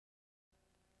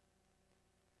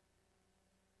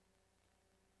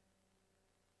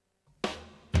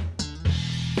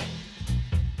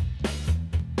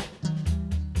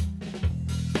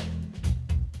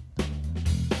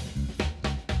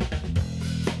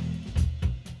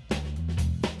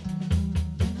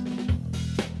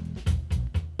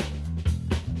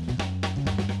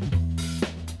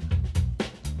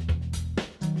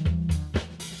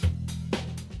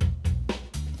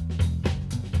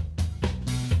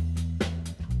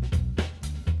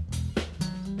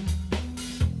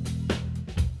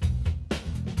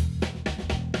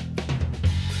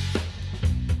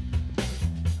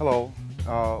Hello,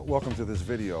 welcome to this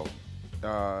video.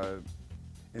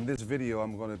 In this video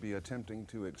I'm going to be attempting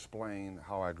to explain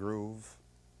how I groove,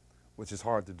 which is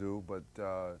hard to do, but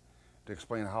to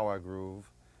explain how I groove,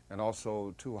 and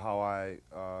also to how I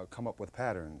come up with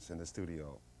patterns in the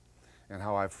studio and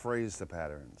how I phrase the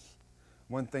patterns.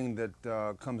 One thing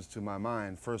that comes to my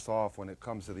mind first off when it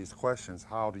comes to these questions,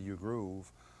 how do you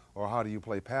groove or how do you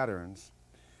play patterns,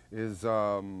 is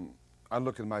I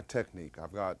look at my technique.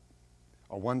 I've got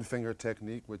a one-finger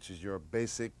technique, which is your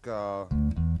basic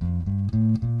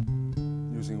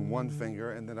using one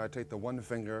finger, and then I take the one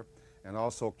finger and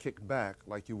also kick back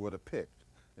like you would a pick,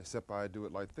 except I do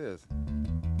it like this.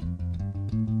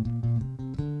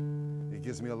 It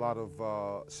gives me a lot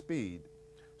of speed.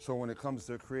 So when it comes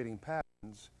to creating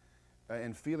patterns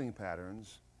and feeling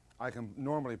patterns, I can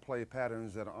normally play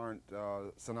patterns that aren't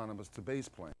synonymous to bass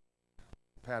playing.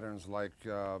 Patterns like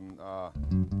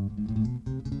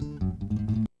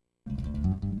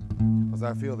because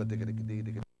I feel the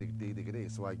digga-digga-dee,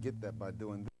 so I get that by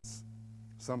doing this.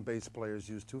 Some bass players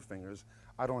use two fingers.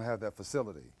 I don't have that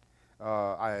facility.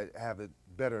 I have it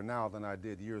better now than I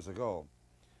did years ago.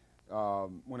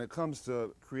 When it comes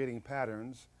to creating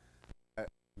patterns, I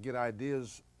get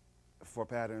ideas for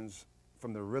patterns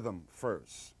from the rhythm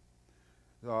first.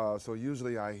 So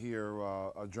usually I hear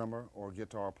a drummer or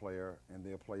guitar player and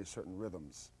they'll play certain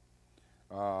rhythms.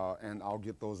 And I'll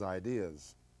get those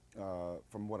ideas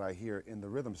from what I hear in the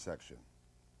rhythm section.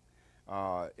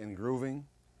 In grooving,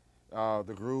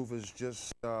 the groove is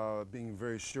just being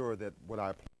very sure that what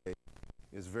I play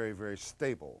is very, very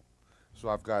stable. So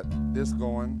I've got this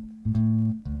going.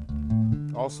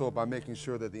 Also by making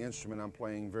sure that the instrument I'm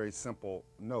playing very simple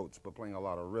notes, but playing a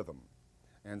lot of rhythm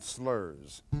and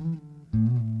slurs.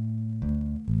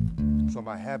 So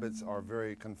my habits are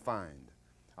very confined.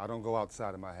 I don't go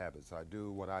outside of my habits. I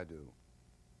do what I do.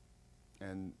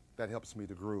 And that helps me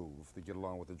to groove, to get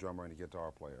along with the drummer and the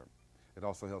guitar player. It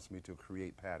also helps me to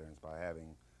create patterns by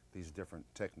having these different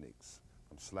techniques,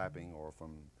 from slapping or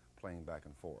from playing back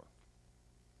and forth.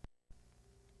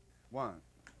 One,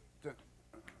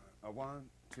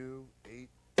 two, 8.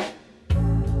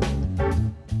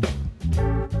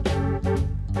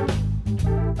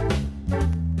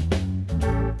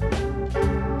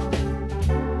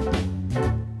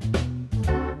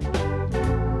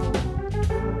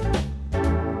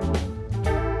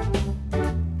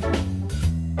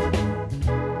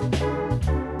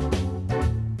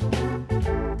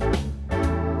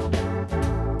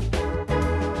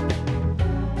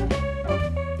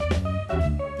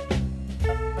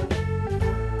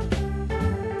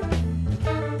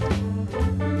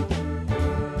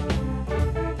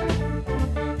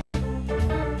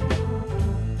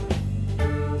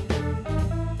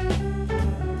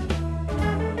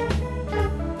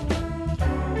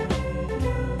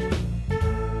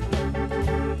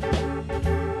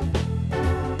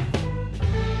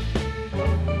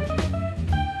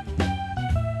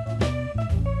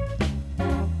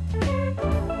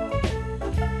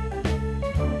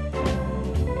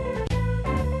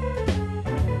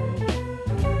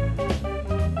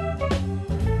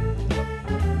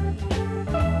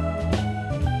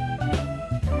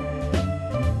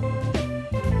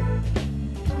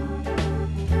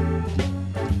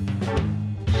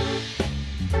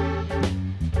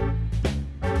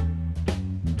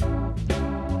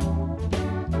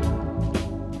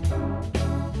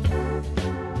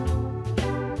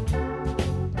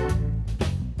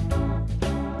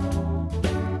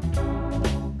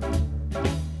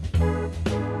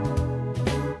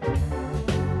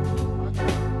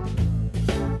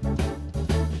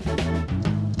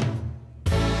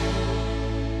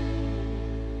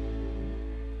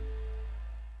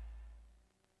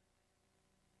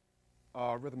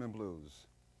 Rhythm and blues.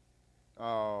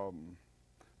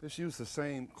 Let's use the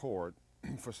same chord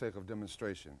for sake of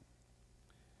demonstration.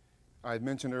 I had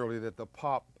mentioned earlier that the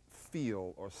pop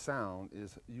feel or sound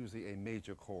is usually a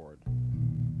major chord.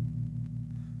 In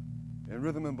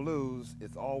rhythm and blues,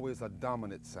 it's always a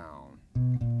dominant sound.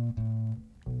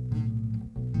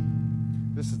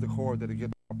 This is the chord that a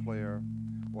guitar player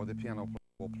or the piano player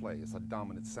will play. It's a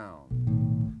dominant sound.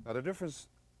 Now the difference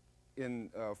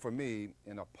for me,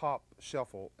 in a pop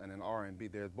shuffle and an R&B,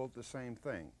 they're both the same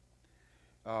thing,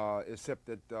 except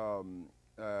that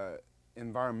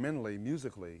environmentally,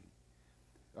 musically,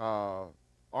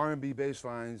 R&B bass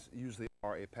lines usually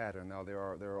are a pattern. Now there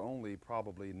are only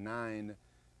probably 9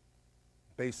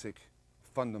 basic,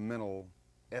 fundamental,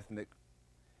 ethnic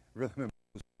rhythm and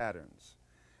blues patterns,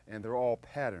 and they're all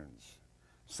patterns.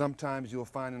 Sometimes you'll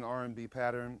find an R&B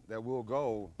pattern that will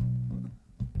go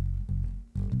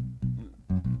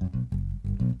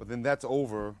then that's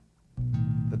over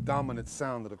the dominant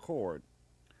sound of the chord.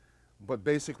 But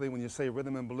basically, when you say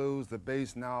rhythm and blues, the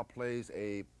bass now plays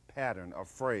a pattern, a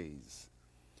phrase.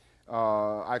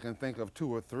 I can think of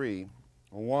two or three.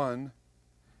 One,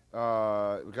 we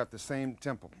got the same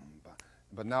tempo,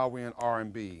 but now we're in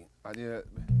R&B.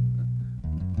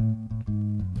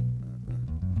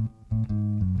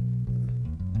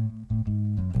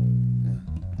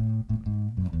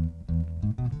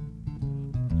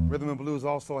 Rhythm and blues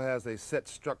also has a set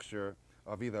structure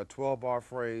of either a 12-bar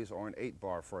phrase or an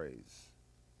 8-bar phrase,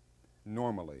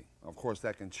 normally. Of course,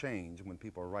 that can change when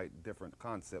people write different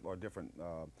concept or different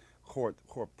chord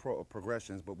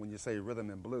progressions, but when you say rhythm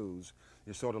and blues,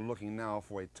 you're sort of looking now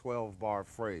for a 12-bar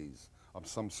phrase of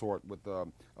some sort with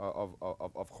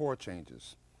of chord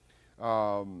changes.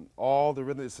 All the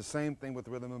rhythm, it's the same thing with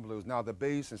rhythm and blues. Now the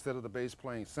bass, instead of the bass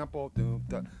playing simple,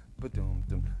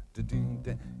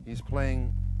 he's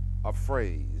playing a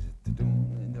phrase.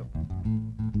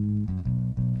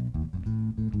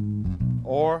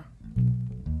 Or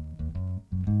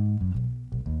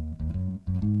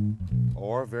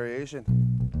variation.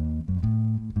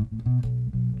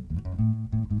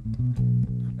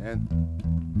 And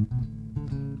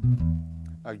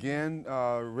again,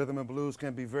 rhythm and blues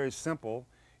can be very simple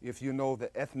if you know the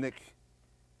ethnic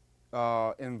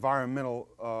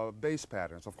environmental bass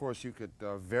patterns. Of course, you could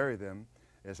vary them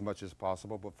as much as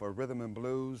possible, but for rhythm and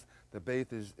blues, the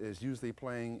bass is usually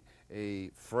playing a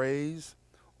phrase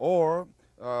or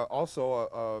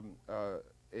also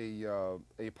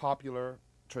a popular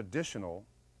traditional.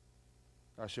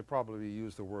 I should probably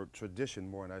use the word tradition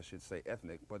more than I should say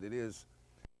ethnic, but it is,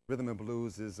 rhythm and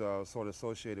blues is sort of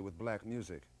associated with black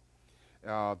music.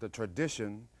 The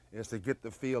tradition is to get the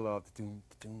feel of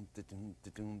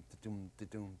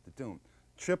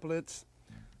triplets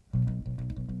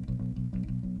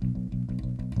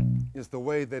is the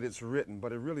way that it's written,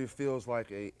 but it really feels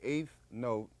like a eighth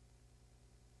note,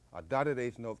 a dotted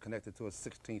eighth note connected to a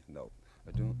 16th note.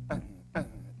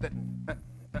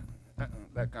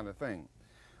 That kind of thing.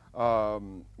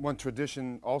 One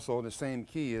tradition also in the same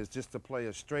key is just to play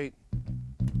a straight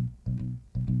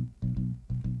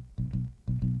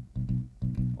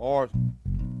or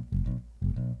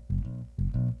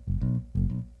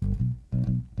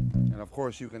and of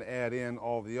course you can add in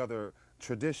all the other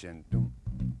tradition.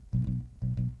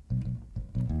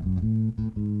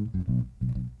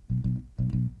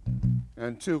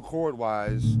 And two,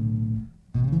 chord-wise,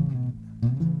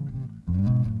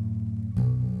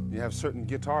 you have certain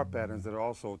guitar patterns that are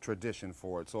also tradition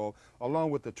for it. So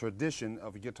along with the tradition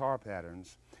of guitar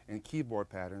patterns and keyboard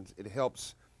patterns, it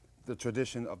helps the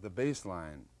tradition of the bass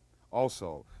line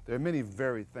also. There are many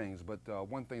varied things, but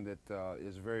one thing that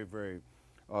is very, very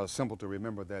simple to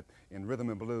remember, that in rhythm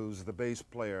and blues, the bass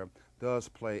player does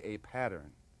play a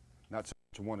pattern, not so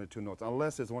much one or two notes,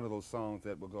 unless it's one of those songs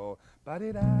that will go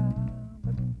ba-de-da,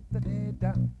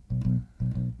 ba-de-da,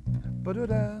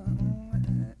 ba-de-da,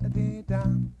 ba-de-da.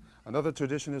 Another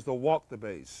tradition is to walk the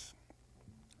bass.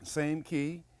 Same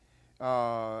key.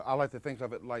 I like to think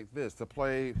of it like this, to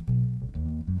play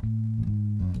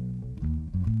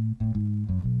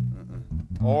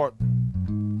or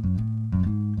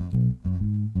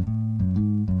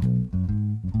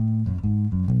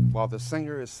while the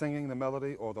singer is singing the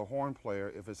melody, or the horn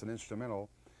player, if it's an instrumental,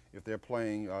 if they're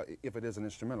playing, if it is an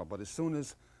instrumental. But as soon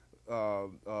as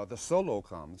the solo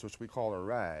comes, which we call a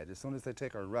ride, as soon as they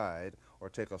take a ride or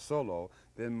take a solo,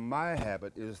 then my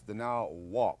habit is to now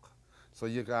walk. So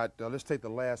you got, let's take the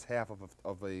last half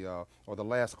of a or the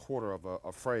last quarter of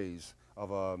a phrase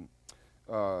of a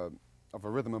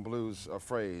rhythm and blues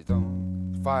phrase,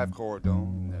 5 chord,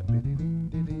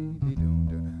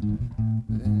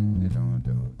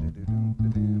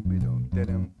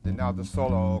 and now the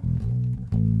solo.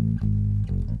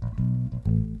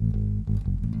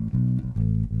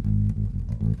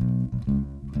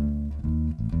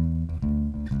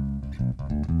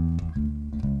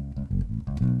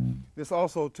 This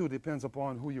also too depends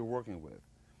upon who you're working with.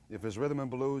 If it's rhythm and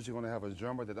blues, you're going to have a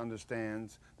drummer that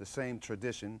understands the same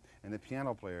tradition and a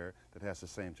piano player that has the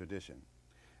same tradition.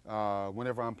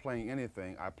 Whenever I'm playing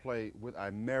anything, I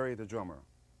marry the drummer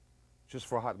just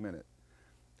for a hot minute.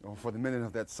 Or for the minute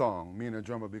of that song, me and the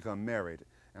drummer become married,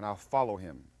 and I'll follow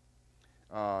him.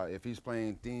 If he's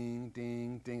playing ding,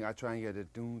 ding, ding, I try and get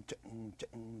it doom, cha-ing,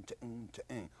 cha-ing, cha-ing,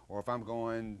 cha-ing. Or if I'm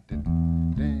going ding,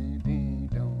 ding, ding,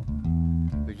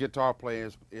 dong, the guitar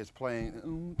player is playing.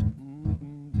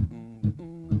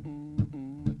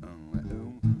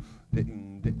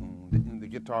 The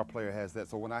guitar player has that.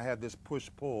 So when I have this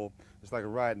push-pull, it's like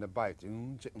riding a bike.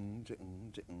 When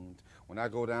I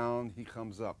go down, he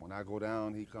comes up. When I go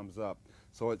down, he comes up.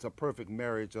 So it's a perfect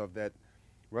marriage of that.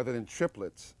 Rather than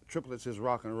triplets, triplets is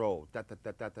rock and roll. Da da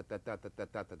da da da da da da da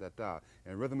da da da.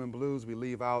 In rhythm and blues, we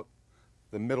leave out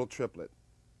the middle triplet.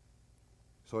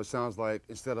 So it sounds like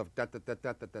instead of da da da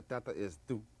da da da da da is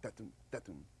doom da doom da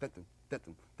doom da doom da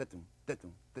doom da doom da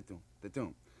doom da doom da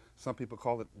doom. Some people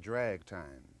call it drag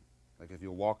time. Like if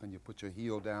you're walking, you put your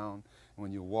heel down. And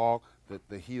when you walk,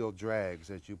 the heel drags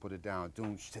as you put it down.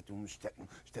 Doom doom doom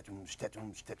doom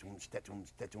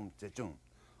doom doom.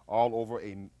 All over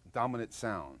a dominant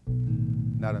sound,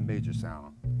 not a major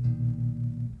sound,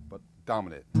 but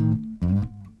dominant.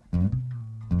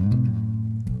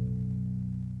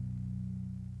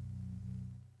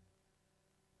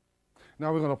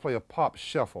 Now we're going to play a pop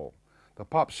shuffle. The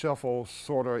pop shuffle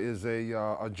sort of is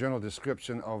a general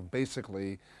description of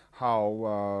basically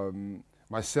how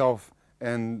myself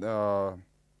and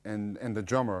the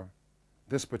drummer,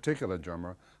 this particular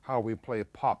drummer, how we play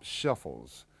pop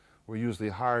shuffles. We're usually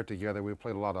hired together. We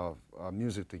played a lot of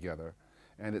music together.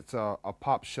 And it's a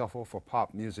pop shuffle for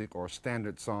pop music or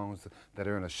standard songs that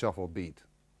are in a shuffle beat.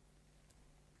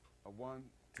 A 1,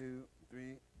 2,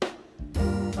 3.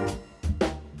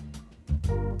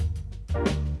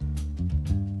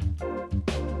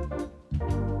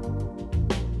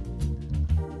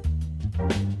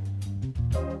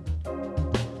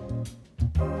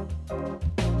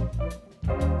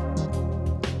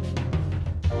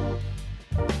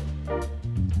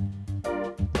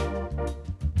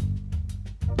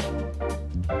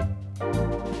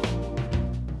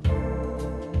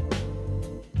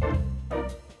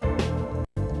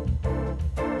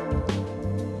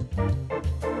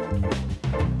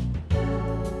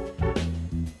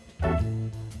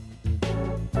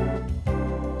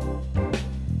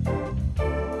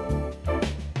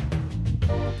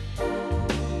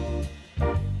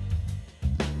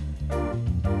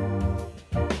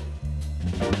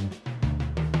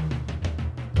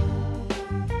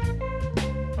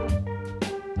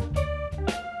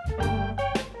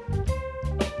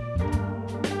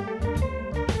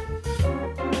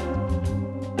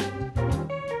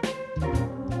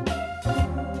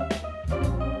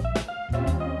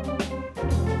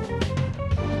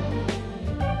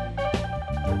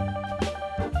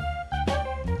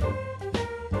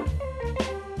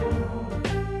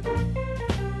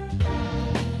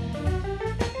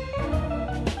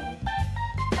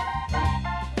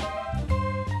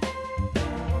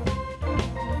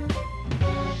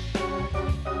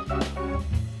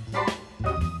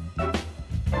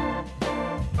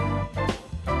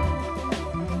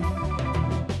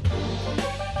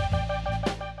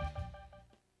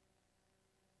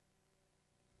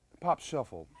 Pop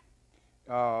shuffle.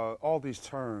 All these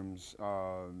terms,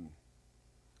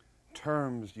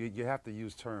 you have to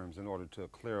use terms in order to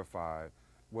clarify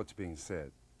what's being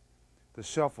said. The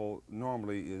shuffle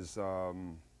normally is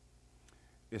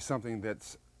something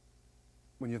that's,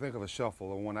 when you think of a shuffle,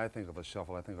 or when I think of a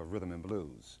shuffle, I think of rhythm and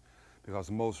blues, because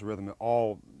the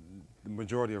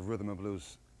majority of rhythm and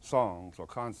blues songs or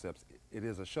concepts, it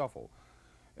is a shuffle.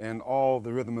 And all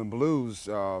the rhythm and blues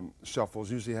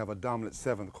shuffles usually have a dominant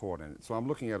 7th chord in it. So I'm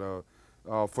looking at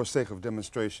for sake of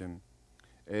demonstration,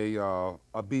 a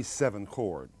B7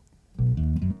 chord,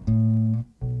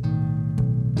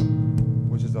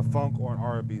 which is a funk or an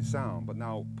R&B sound. But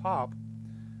now pop,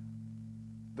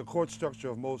 the chord structure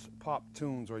of most pop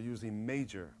tunes are usually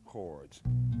major chords.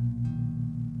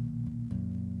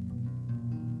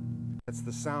 That's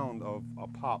the sound of a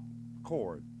pop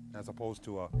chord, as opposed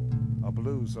to a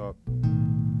blues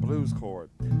chord.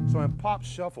 So in pop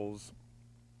shuffles,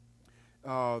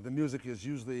 the music is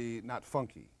usually not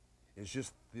funky. It's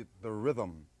just the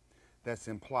rhythm that's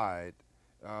implied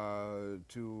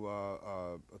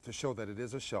to show that it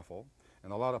is a shuffle.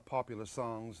 And a lot of popular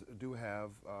songs do have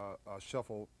a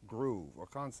shuffle groove or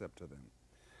concept to them.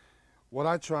 What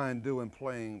I try and do in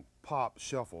playing pop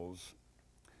shuffles,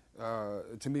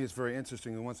 to me it's very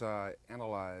interesting, and once I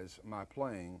analyze my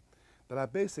playing, that I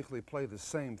basically play the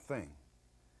same thing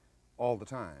all the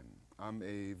time. I'm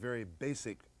a very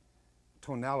basic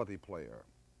tonality player.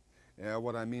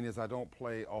 What I mean is I don't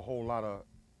play a whole lot of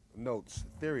notes,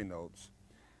 theory notes.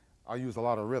 I use a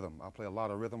lot of rhythm. I play a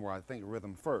lot of rhythm where I think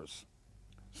rhythm first.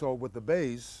 So with the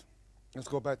bass, let's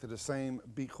go back to the same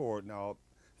B chord. Now,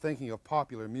 thinking of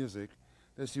popular music,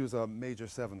 let's use a major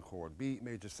 7 chord, B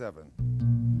major 7.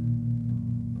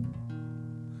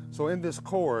 So in this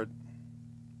chord,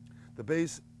 the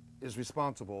bass is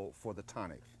responsible for the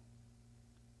tonic.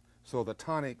 So the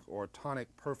tonic or tonic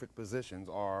perfect positions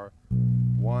are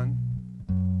 1,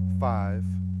 5,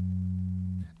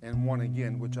 and 1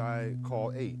 again, which I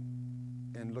call 8,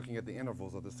 and looking at the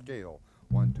intervals of the scale,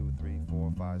 1, 2, 3,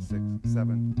 4, 5, 6,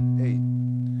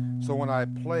 7, 8. So when I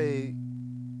play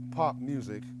pop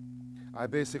music, I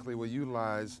basically will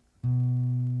utilize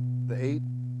the 8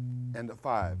 and the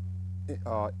 5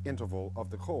 interval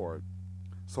of the chord.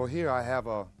 So here I have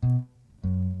a,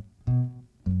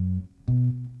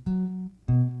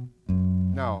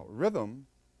 now rhythm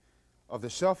of the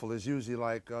shuffle is usually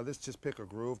like, let's just pick a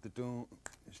groove, the doom,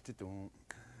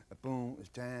 a boom, it's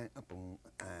jang, a boom,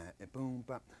 a boom,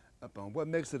 a boom. What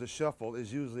makes it a shuffle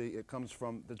is usually it comes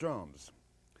from the drums.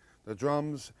 The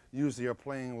drums usually are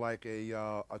playing like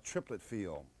a triplet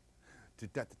feel.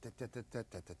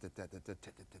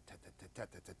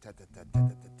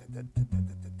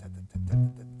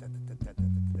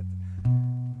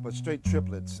 But straight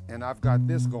triplets, and I've got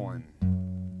this going.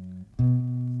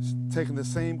 Taking the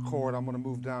same chord, I'm going to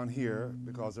move down here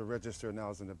because the register now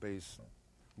is in the bass,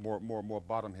 more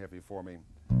bottom heavy for me.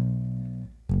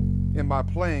 In my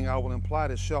playing, I will imply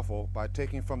the shuffle by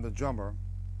taking from the drummer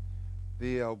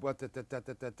the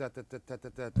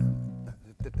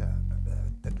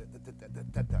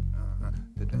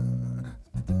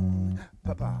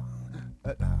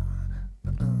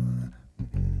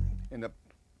in the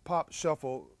pop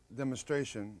shuffle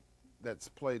demonstration that's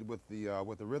played with the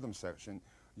rhythm section,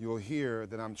 you'll hear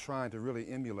that I'm trying to really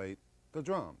emulate the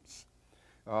drums.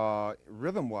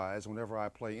 Rhythm-wise, whenever I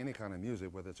play any kind of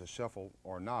music, whether it's a shuffle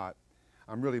or not,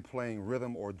 I'm really playing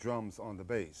rhythm or drums on the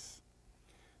bass.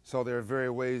 So there are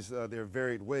varied ways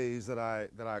that I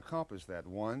accomplish that.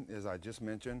 One is I just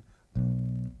mentioned,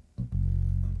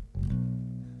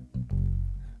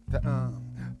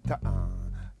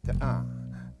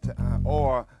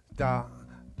 or da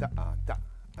da da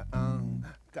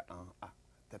da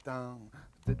da da.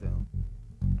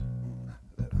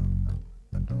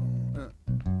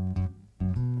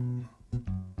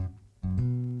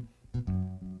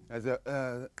 As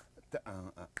a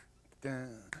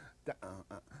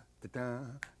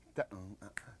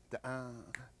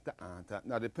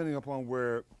now, depending upon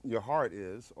where your heart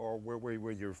is or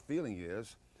where your feeling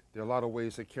is, there are a lot of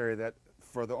ways to carry that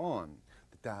further on.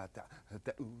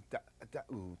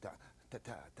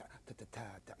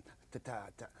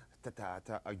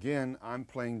 Again, I'm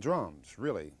playing drums,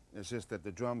 really. It's just that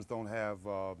the drums don't have,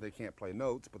 they can't play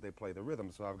notes, but they play the rhythm.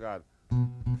 So I've got,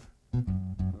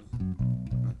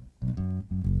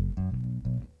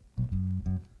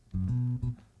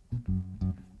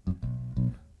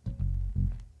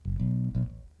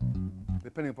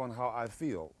 depending upon how I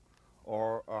feel,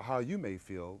 or how you may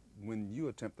feel when you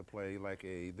attempt to play like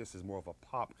this is more of a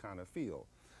pop kind of feel.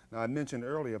 Now, I mentioned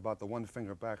earlier about the one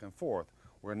finger back and forth,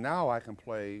 where now I can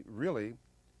play really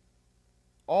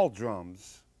all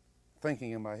drums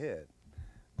thinking in my head.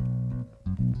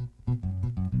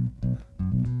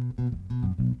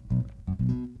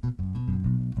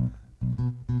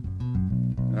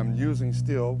 And I'm using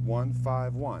still 1,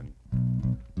 5, 1.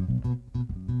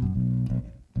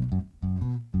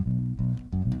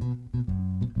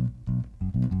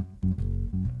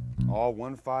 All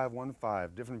 1, 5, 1,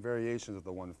 5, different variations of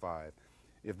the 1, 5.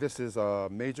 If this is a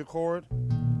major chord,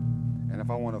 and if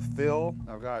I want to fill,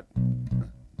 I've got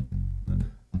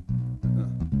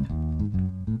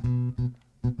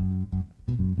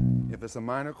if it's a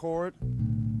minor chord,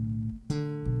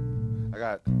 I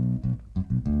got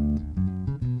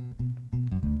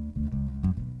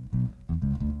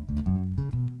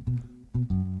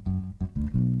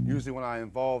usually when I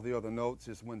involve the other notes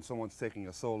is when someone's taking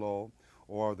a solo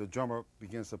or the drummer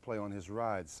begins to play on his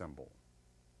ride cymbal.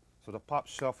 So the pop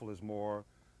shuffle is more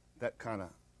that kind of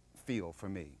feel for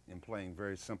me in playing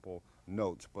very simple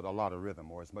notes, but a lot of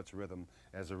rhythm, or as much rhythm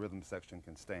as a rhythm section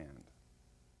can stand.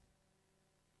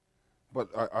 But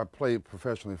I played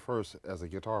professionally first as a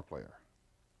guitar player,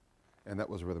 and that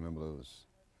was rhythm and blues.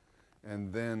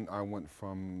 And then I went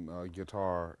from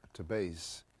guitar to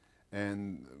bass,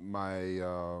 and my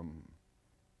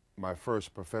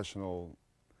first professional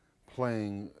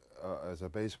playing as a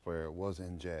bass player was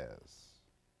in jazz.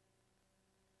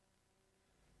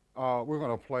 We're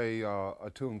going to play a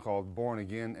tune called Born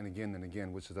Again and Again and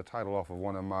Again, which is the title off of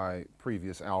one of my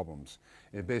previous albums.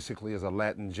 It basically is a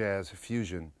Latin jazz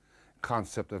fusion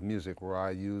concept of music where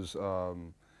I use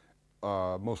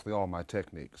mostly all my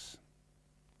techniques.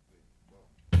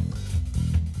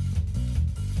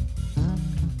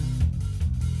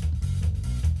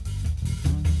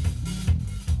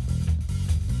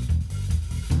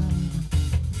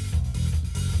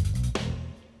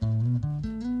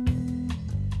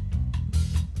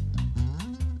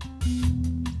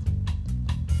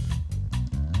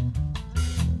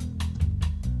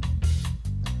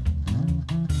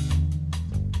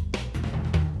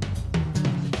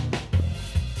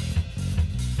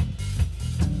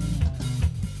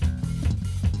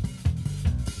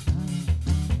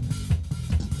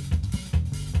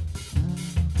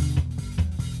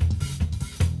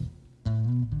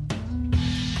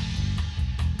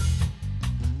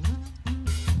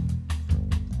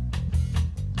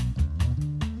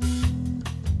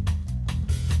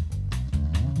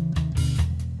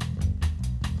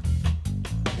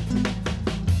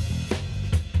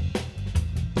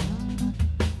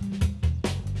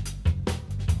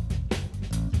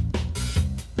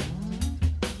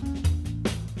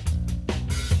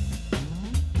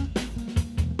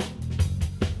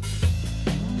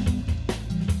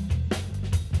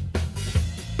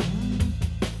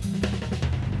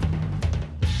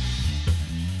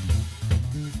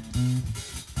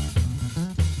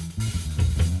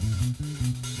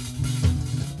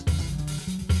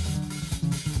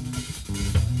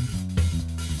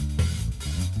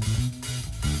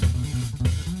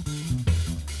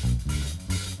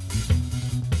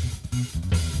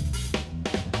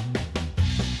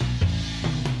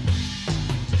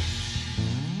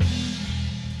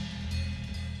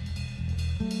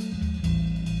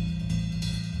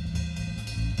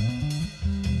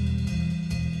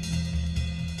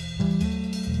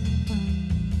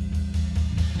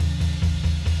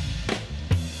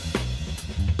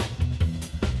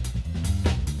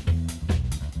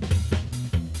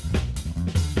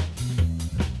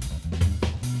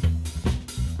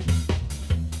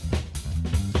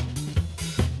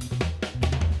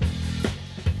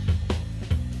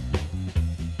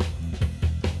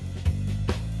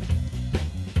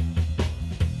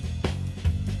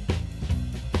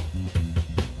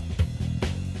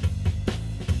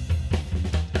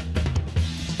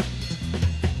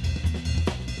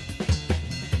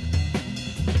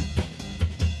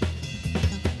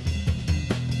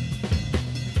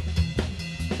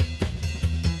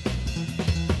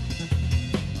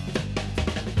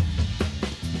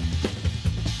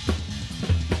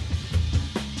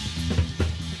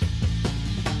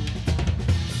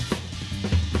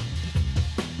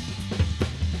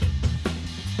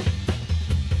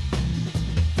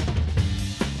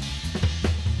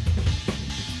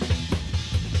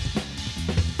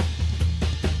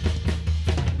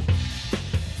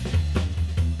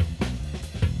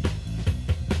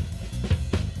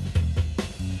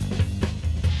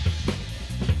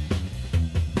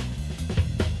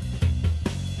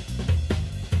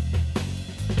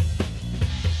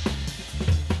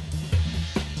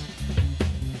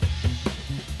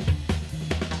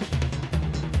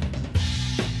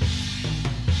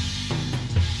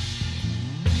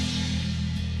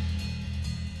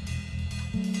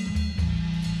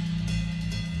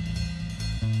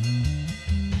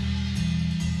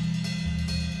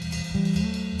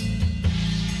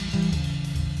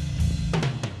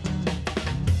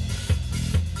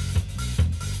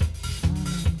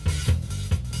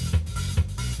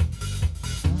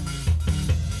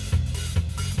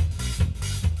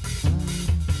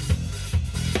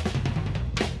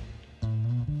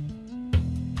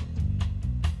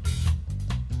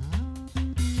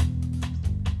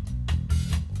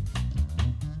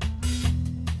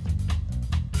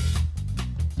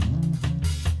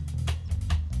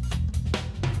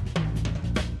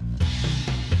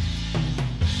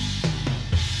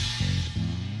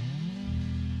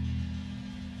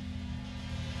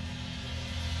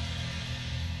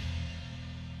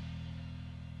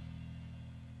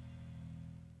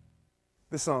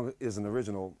 This song is an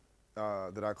original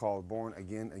that I call Born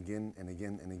Again, Again, and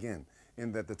Again, and Again,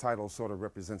 in that the title sort of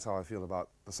represents how I feel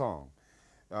about the song.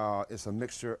 It's a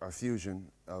mixture, a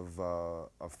fusion of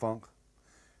funk,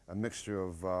 a mixture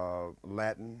of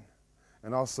Latin,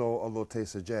 and also a little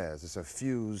taste of jazz. It's a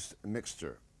fused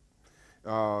mixture.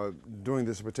 During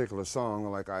this particular song,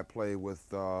 like I play with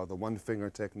the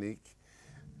one-finger technique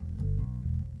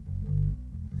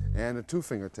and a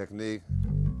two-finger technique.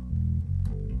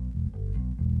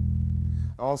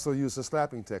 I also use the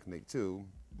slapping technique too.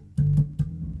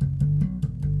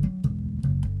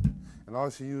 And I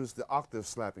also use the octave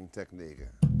slapping technique.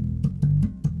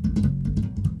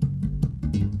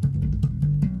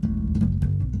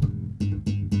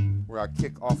 Where I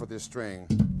kick off of this string.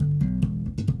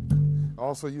 I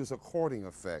also use a chording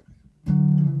effect.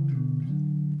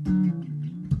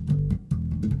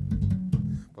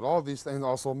 But all these things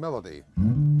also melody.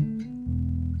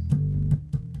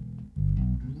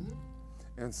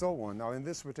 And so on. Now in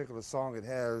this particular song it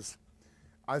has,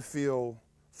 I feel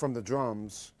from the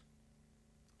drums,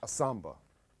 a samba.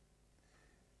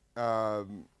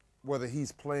 Whether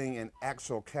he's playing an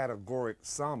actual categoric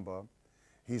samba,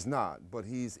 he's not, but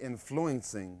he's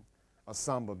influencing a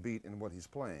samba beat in what he's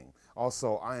playing.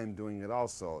 Also, I am doing it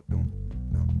also.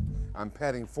 I'm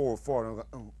patting forward,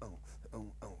 and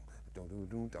I'm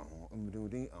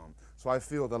going, so I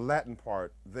feel the Latin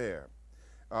part there.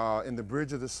 In the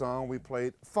bridge of the song, we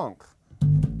played funk.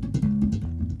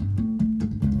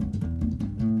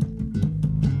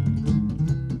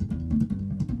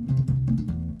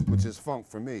 Which is funk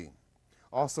for me.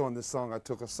 Also in this song, I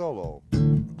took a solo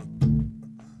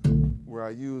where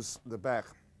I use the back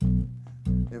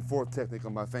and forth technique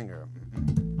on my finger.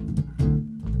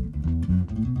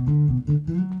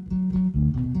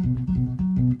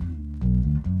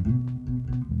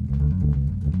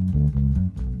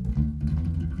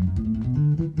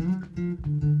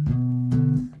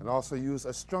 And also use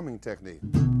a strumming technique.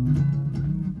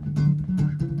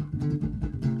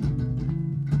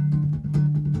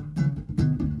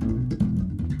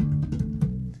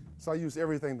 So I use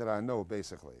everything that I know,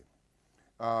 basically.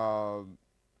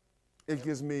 It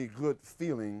gives me good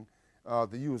feeling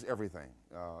to use everything.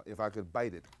 If I could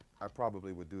bite it, I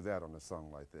probably would do that on a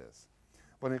song like this.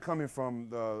 But in coming from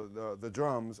the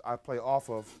drums, I play off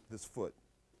of this foot.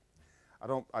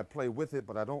 I play with it,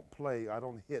 but I don't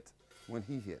hit when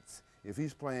he hits. If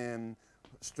he's playing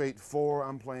straight four,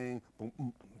 I'm playing boom,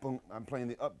 boom, boom, I'm playing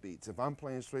the upbeats. If I'm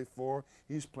playing straight four,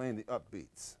 he's playing the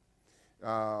upbeats.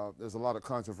 There's a lot of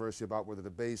controversy about whether the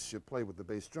bass should play with the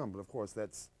bass drum, but of course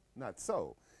that's not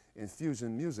so. In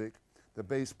fusion music, the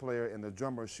bass player and the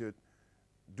drummer should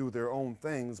do their own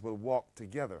things but walk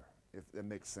together, if that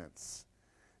makes sense.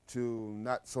 To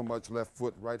not so much left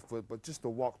foot, right foot, but just to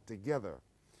walk together.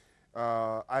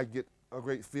 I get a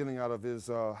great feeling out of his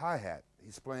hi-hat.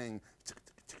 He's playing,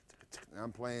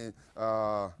 I'm playing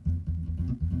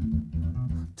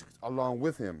along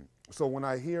with him. So when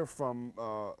I hear from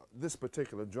this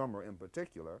particular drummer in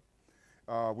particular,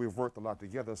 we've worked a lot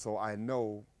together, so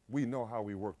we know how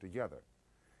we work together.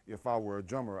 If I were a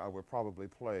drummer, I would probably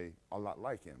play a lot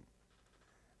like him,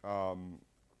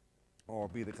 or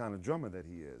be the kind of drummer that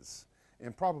he is.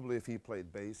 And probably if he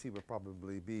played bass, he would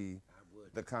probably be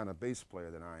the kind of bass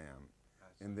player that I am.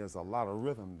 And there's a lot of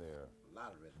rhythm there. A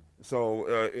lot of rhythm. So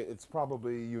it's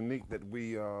probably unique that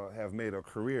we have made a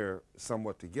career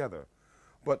somewhat together.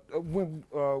 But when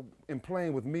in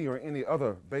playing with me or any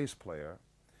other bass player,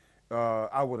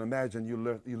 I would imagine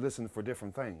you listen for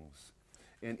different things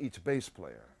in each bass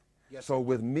player. Yes. So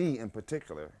with me in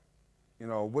particular,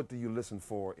 what do you listen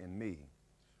for in me?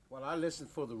 Well, I listen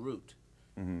for the root.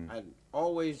 Mm-hmm. I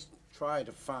always try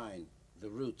to find the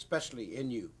root, especially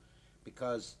in you,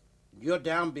 because your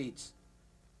downbeats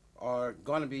are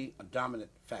going to be a dominant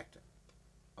factor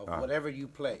of whatever you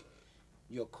play.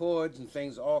 Your chords and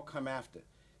things all come after.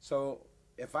 So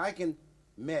if I can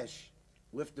mesh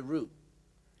with the root,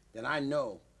 then I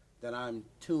know that I'm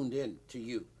tuned in to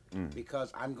you,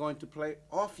 because I'm going to play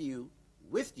off you,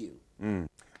 with you.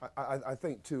 I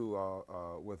think too,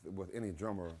 with any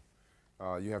drummer,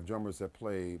 you have drummers that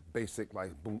play basic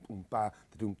like boom boom ba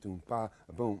doom doom ba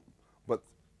boom, but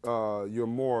your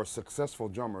more successful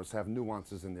drummers have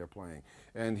nuances in their playing,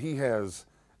 and he has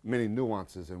many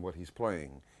nuances in what he's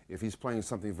playing. If he's playing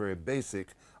something very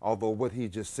basic, although what he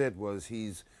just said was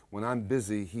when I'm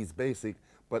busy, he's basic,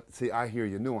 but see, I hear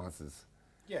your nuances.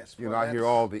 Yes. I hear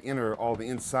all the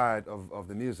inside of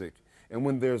the music. And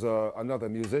when there's another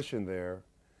musician there,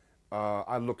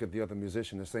 I look at the other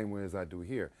musician the same way as I do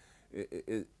here.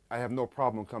 I have no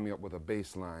problem coming up with a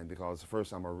bass line, because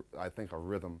first I think a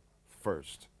rhythm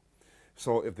first.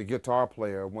 So if the guitar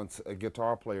player, once a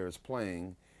guitar player is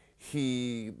playing,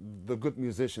 the good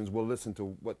musicians will listen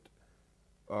to what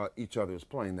each other is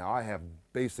playing. Now I have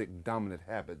basic dominant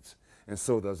habits, and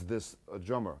so does this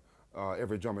drummer.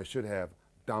 Every drummer should have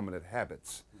dominant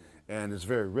habits, and it's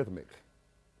very rhythmic.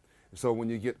 So when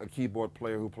you get a keyboard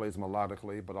player who plays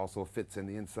melodically but also fits in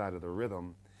the inside of the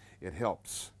rhythm, it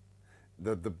helps.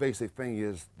 The basic thing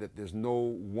is that there's no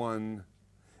one.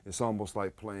 It's almost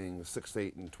like playing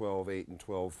 6/8 and 12/8 and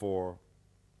 12/4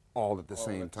 all at the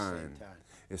same time.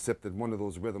 Except that one of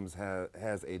those rhythms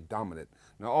has a dominant.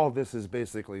 Now all this is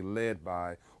basically led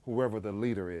by whoever the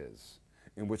leader is,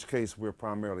 in which case we're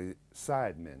primarily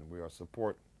sidemen. We are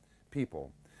support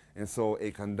people. And so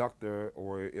a conductor,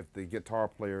 or if the guitar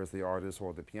player is the artist,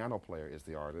 or the piano player is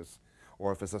the artist,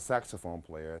 or if it's a saxophone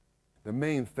player, the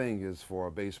main thing is for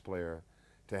a bass player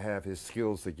to have his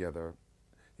skills together,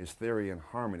 his theory and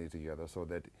harmony together, so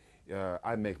that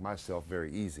I make myself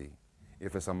very easy.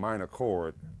 If it's a minor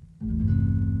chord,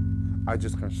 I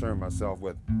just concern myself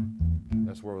with,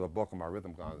 that's where the bulk of my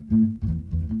rhythm goes.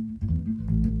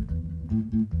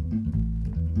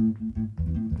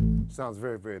 Sounds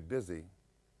very, very busy.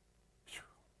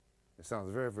 It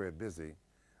sounds very, very busy,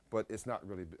 but it's not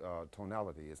really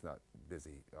tonality. It's not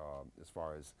busy as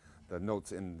far as the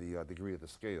notes in the degree of the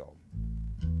scale.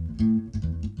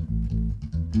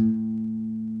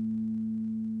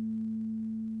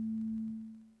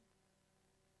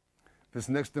 This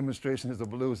next demonstration is a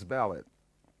blues ballad.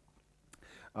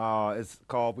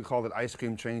 We call it Ice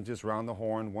Cream Changes, round the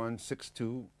horn, 1, 6,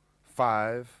 2,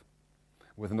 5,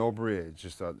 with no bridge.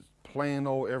 Just a plain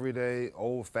old, everyday,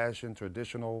 old-fashioned,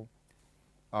 traditional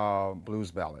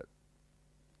blues ballad.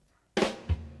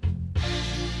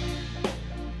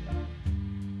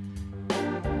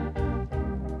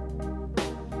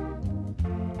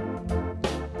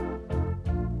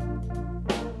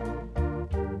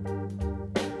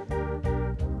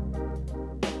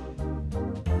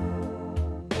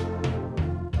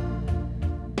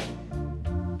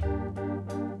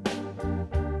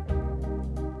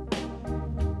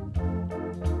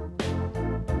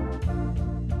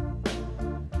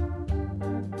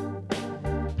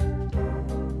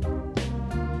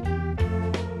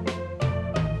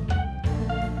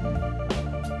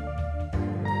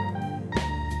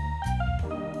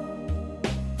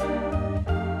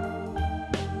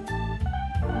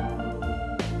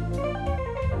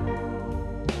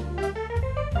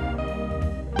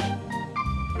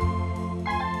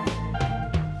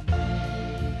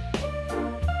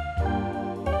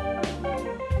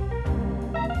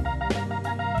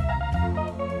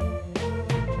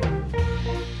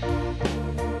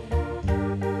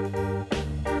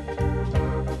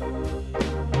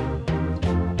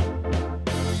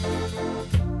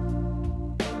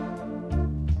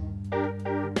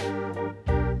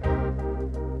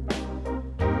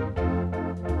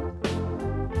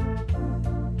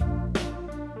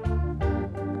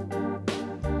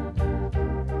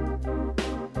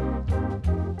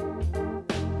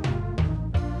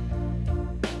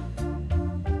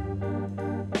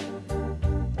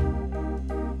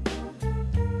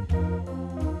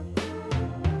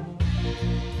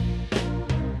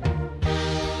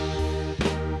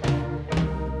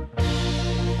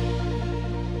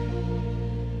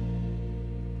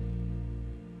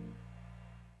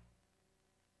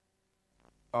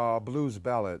 Blues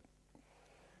ballad,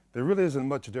 there really isn't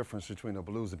much difference between a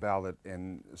blues ballad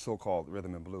and so-called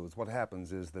rhythm and blues. What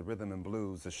happens is the rhythm and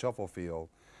blues, the shuffle feel,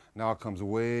 now comes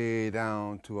way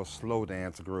down to a slow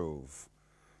dance groove,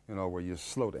 you know, where you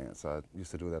slow dance. I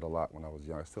used to do that a lot when I was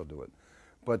young. I still do it.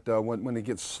 But when it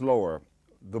gets slower,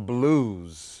 the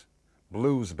blues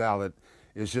ballad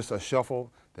is just a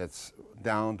shuffle that's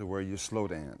down to where you slow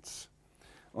dance.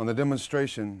 On the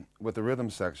demonstration with the rhythm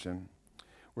section,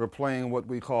 we're playing what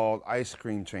we call ice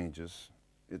cream changes.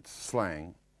 It's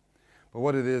slang. But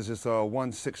what it is, it's a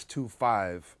 1, 6, 2,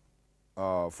 5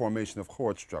 formation of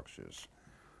chord structures.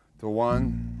 The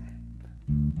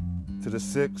 1, to the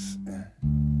 6,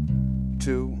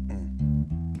 2,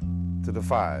 to the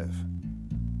 5.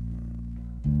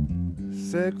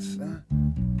 6,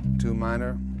 2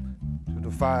 minor, to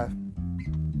the 5.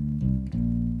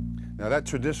 Now that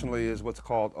traditionally is what's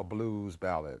called a blues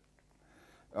ballad.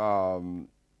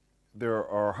 There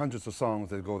are hundreds of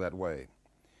songs that go that way.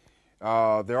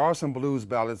 There are some blues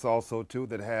ballads also too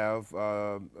that have,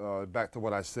 back to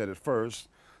what I said at first,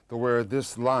 to where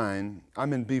this line,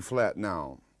 I'm in B flat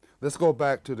now. Let's go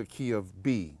back to the key of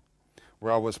B,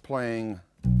 where I was playing.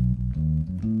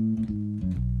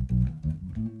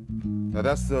 Now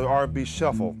that's the R&B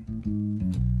shuffle.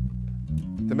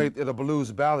 To make it a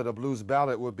blues ballad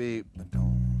would be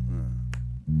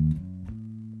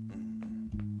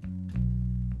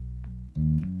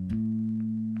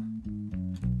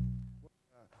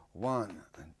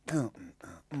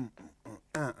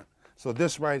So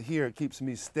this right here keeps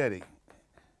me steady.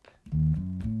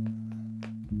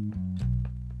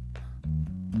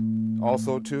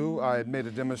 Also, too, I had made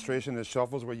a demonstration in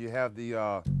shuffles where you have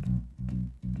the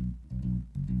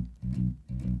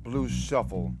blues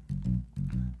shuffle.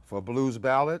 For a blues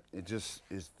ballad, it just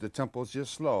is, the tempo's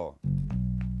just slow.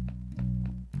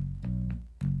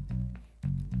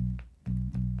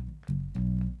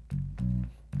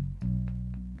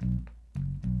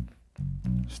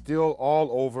 Still all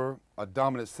over a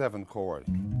dominant 7 chord.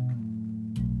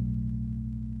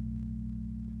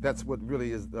 That's what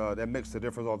really is, that makes the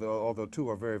difference, although two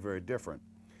are very, very different.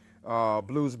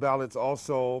 Blues ballads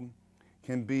also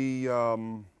can be,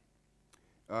 well,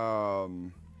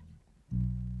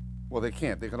 they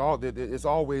can't. They can all. It's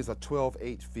always a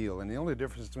 12/8 feel, and the only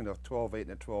difference between a 12/8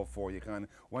 and a 12/4, you kind of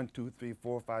 1, 2, 3,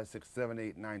 4, 5, 6, 7,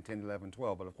 8, 9, 10, 11,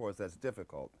 12. But of course, that's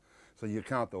difficult. So you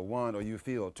count the 1, or you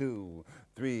feel 2,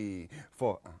 3,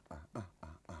 4,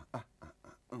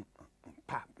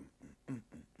 pop,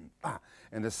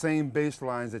 and the same bass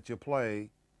lines that you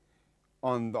play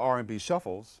on the R&B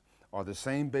shuffles are the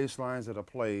same bass lines that are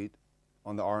played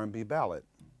on the R&B ballad.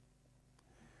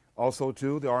 Also,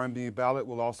 too, the R&B ballad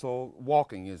will also,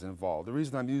 walking is involved. The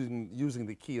reason I'm using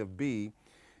the key of B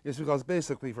is because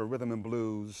basically for rhythm and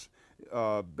blues,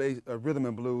 rhythm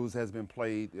and blues has been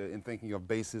played in thinking of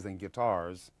basses and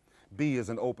guitars. B is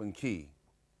an open key.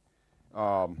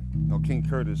 King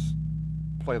Curtis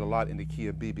played a lot in the key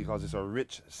of B because it's a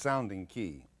rich sounding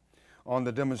key. On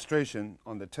the demonstration,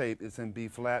 on the tape, it's in B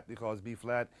flat because B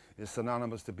flat is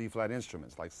synonymous to B flat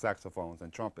instruments like saxophones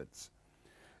and trumpets.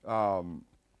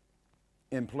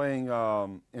 In playing,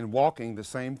 in walking, the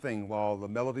same thing. While the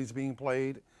melody's being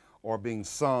played or being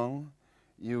sung,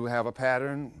 you have a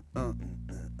pattern.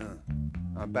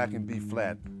 I'm back in B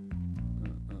flat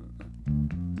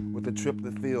with the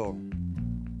triplet feel,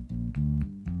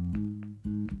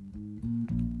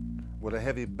 with a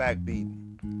heavy backbeat.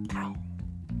 Pow.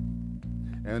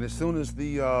 And as soon as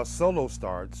the solo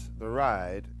starts, the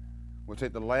ride, we'll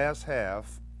take the last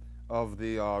half of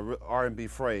the R&B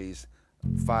phrase,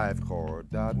 5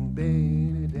 chord.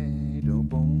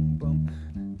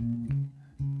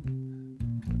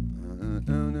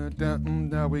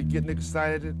 Now we're getting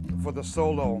excited for the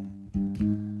solo.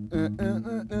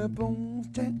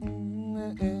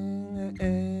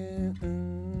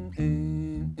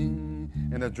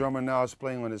 And the drummer now is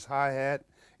playing on his hi-hat,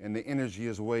 and the energy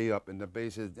is way up, and the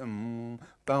bass is boom,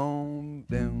 boom,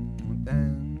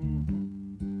 down.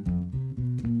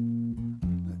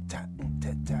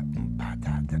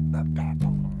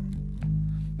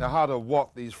 Now, how to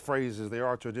walk these phrases, there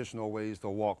are traditional ways to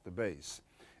walk the bass.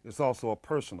 It's also a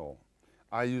personal.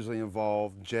 I usually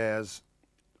involve jazz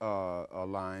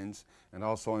lines and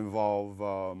also involve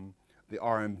the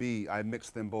R&B. I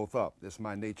mix them both up. It's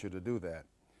my nature to do that.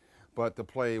 But to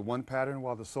play one pattern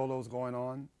while the solo is going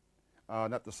on,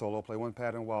 not the solo, play one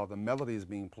pattern while the melody is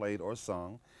being played or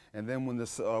sung, and then when the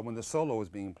solo is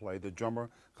being played, the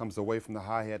drummer comes away from the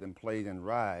hi-hat and plays and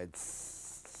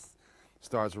rides,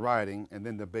 starts riding, and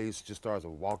then the bass just starts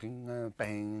walking,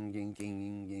 bang, ging,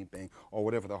 ging, ging, bang, or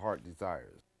whatever the heart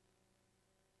desires.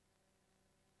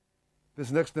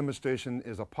 This next demonstration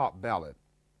is a pop ballad.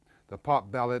 The pop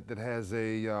ballad that has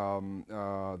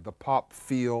the pop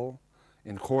feel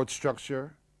in chord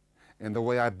structure and the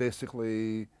way I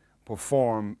basically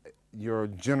perform your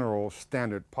general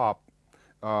standard pop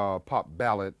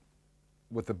ballad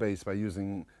with the bass by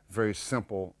using very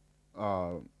simple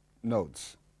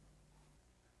notes.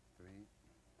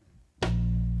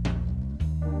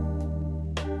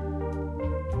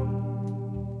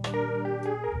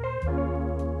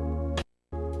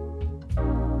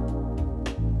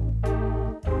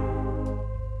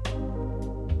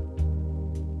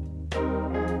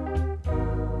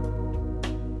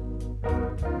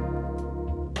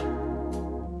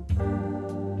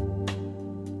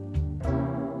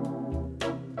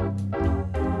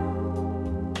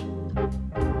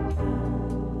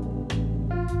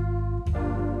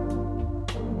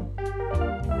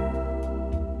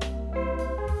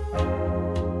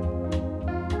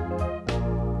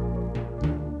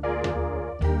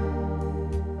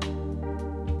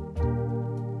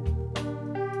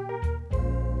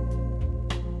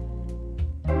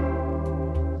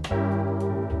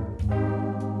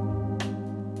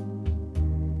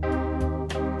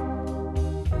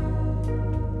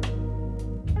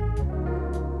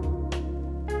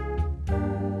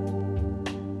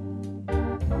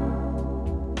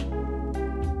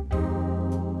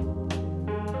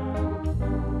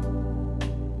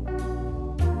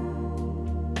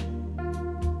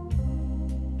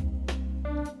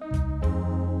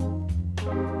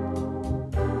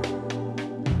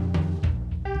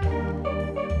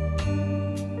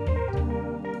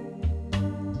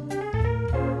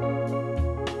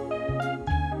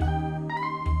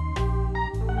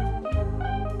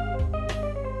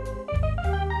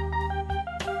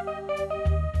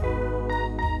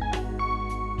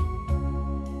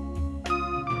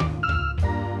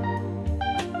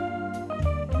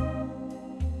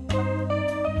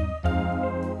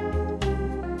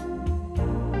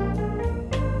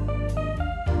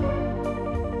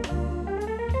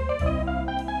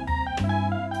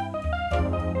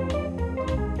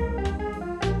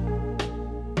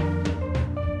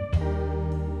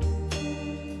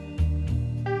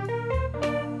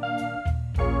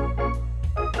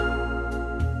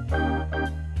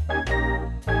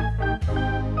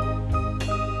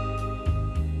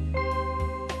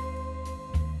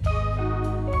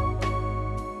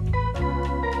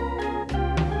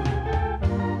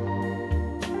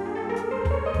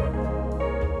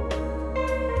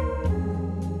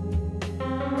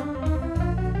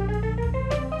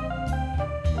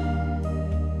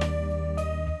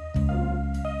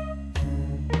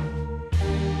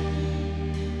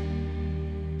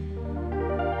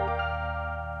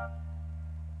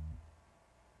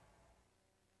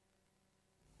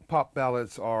 pop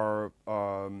ballads are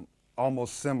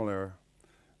almost similar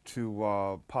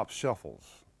to pop shuffles.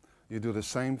 You do the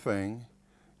same thing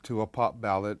to a pop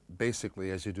ballad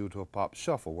basically as you do to a pop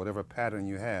shuffle. Whatever pattern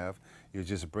you have, you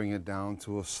just bring it down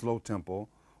to a slow tempo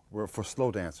for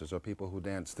slow dancers or people who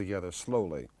dance together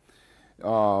slowly.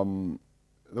 The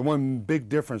one big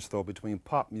difference, though, between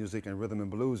pop music and rhythm and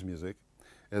blues music,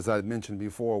 as I mentioned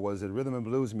before, was that rhythm and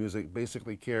blues music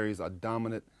basically carries a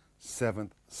dominant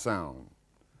seventh sound.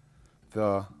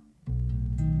 The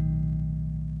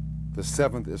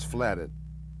seventh is flatted.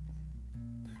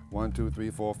 1, 2, 3,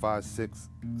 4, 5, 6,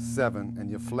 7, and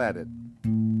you flat it.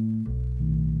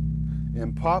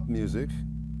 In pop music,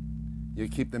 you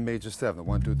keep the major seventh.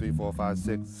 1, 2, 3, 4, 5,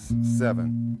 6,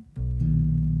 7.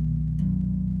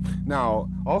 Now,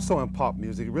 also in pop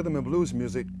music, rhythm and blues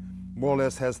music more or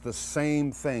less has the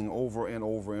same thing over and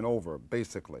over and over,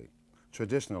 basically,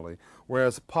 traditionally.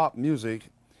 Whereas pop music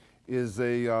is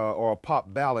or a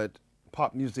pop ballad,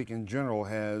 pop music in general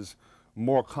has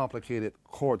more complicated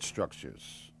chord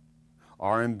structures.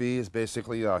 R&B is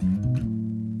basically a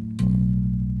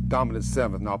dominant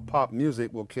seventh. Now, pop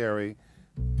music will carry,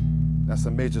 that's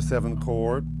a major seventh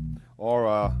chord,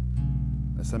 or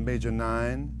that's a major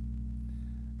nine.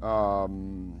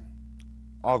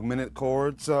 Augmented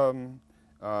chords, those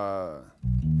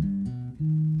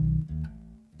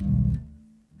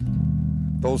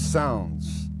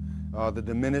sounds, the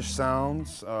diminished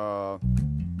sounds,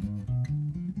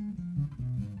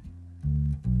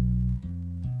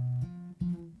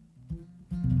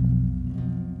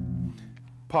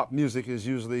 pop music is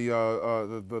usually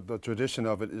the tradition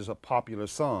of it is a popular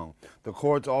song. The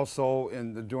chords also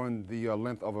during the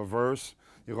length of a verse,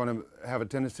 you're going to have a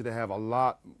tendency to have a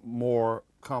lot more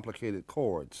complicated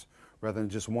chords rather than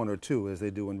just one or two as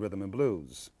they do in rhythm and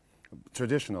blues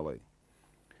traditionally.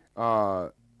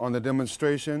 On the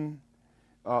demonstration,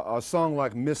 a song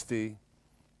like Misty,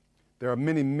 there are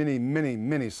many, many, many,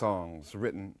 many songs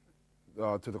written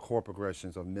to the chord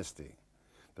progressions of Misty.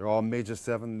 They're all major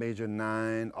seven, major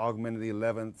nine, augmented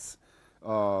 11ths,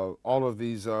 all of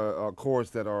these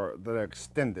chords that are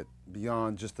extended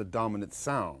beyond just the dominant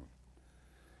sound.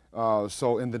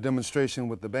 So in the demonstration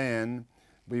with the band,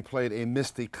 we played a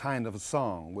Misty kind of a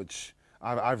song, which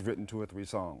I've written 2 or 3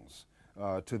 songs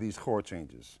to these chord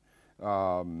changes.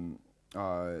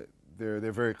 They're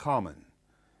very common,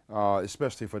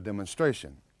 especially for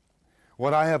demonstration.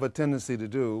 What I have a tendency to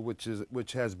do, which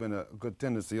has been a good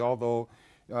tendency, although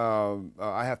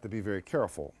I have to be very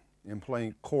careful in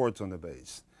playing chords on the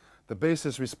bass. The bass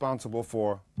is responsible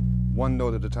for one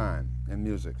note at a time in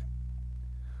music.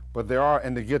 But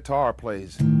and the guitar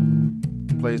plays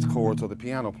chords, or the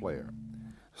piano player.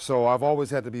 So I've always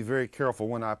had to be very careful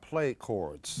when I play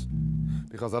chords,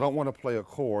 because I don't want to play a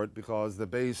chord because the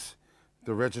bass,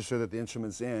 the register that the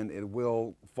instrument's in, it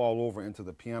will fall over into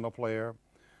the piano player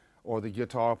or the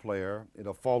guitar player.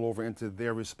 It'll fall over into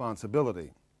their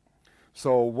responsibility.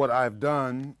 So what I've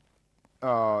done in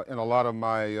a lot of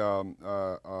my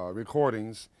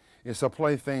recordings is to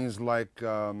play things like,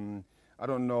 I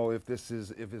don't know if it's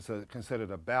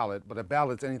considered a ballad, but a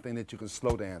ballad's anything that you can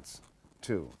slow dance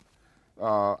to.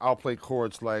 I'll play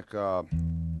chords like,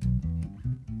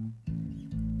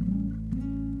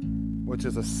 which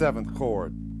is a 7th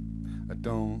chord. A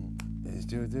don't, is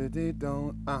do do do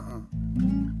don't,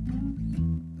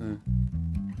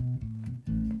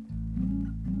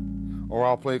 Or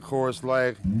I'll play chords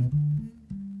like,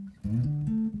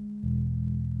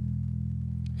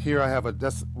 here I have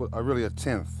that's really a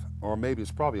 10th, or maybe it's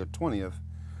probably a 20th,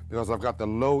 because I've got the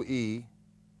low E,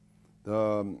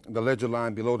 the ledger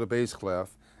line below the bass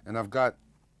clef, and I've got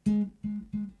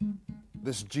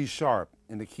this G sharp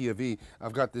in the key of E.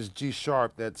 I've got this G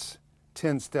sharp that's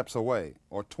 10 steps away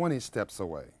or 20 steps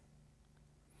away.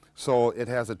 So it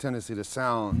has a tendency to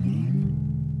sound,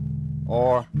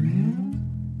 or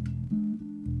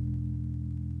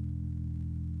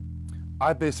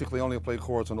I basically only play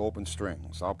chords on open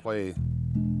strings. I'll play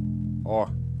or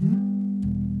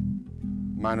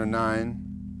minor 9,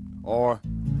 or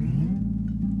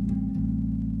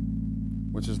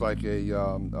which is like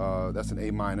that's an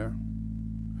A minor,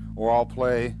 or I'll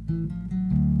play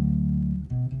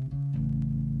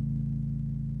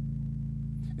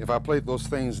if I play those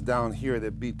things down here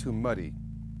that'd be too muddy,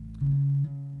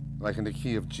 like in the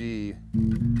key of G,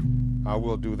 I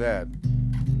will do that.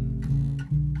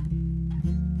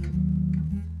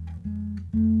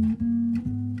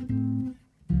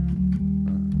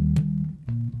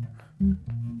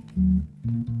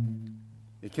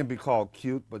 It can be called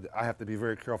cute, but I have to be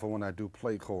very careful when I do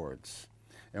play chords.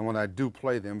 And when I do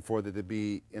play them, for them to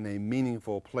be in a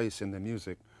meaningful place in the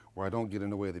music where I don't get in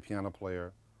the way of the piano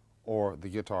player or the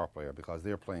guitar player because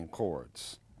they're playing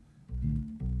chords.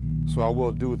 So I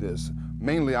will do this.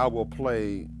 Mainly I will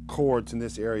play chords in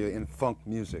this area in funk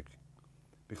music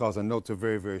because the notes are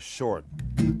very, very short.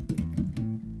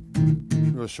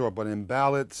 Real short, but in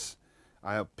ballads,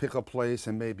 I'll pick a place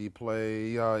and maybe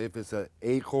play, if it's an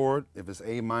A chord, if it's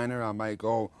A minor, I might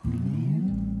go,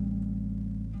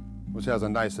 which has a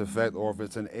nice effect, or if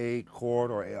it's an A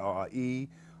chord or E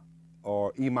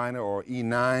or E minor or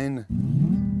E9,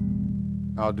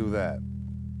 I'll do that.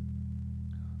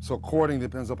 So chording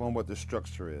depends upon what the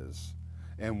structure is.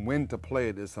 And when to play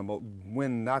it is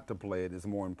when not to play it is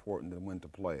more important than when to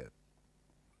play it.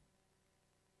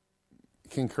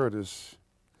 King Curtis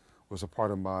was a part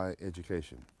of my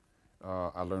education.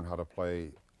 I learned how to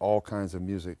play all kinds of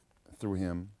music through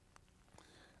him.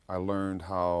 I learned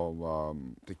how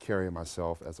to carry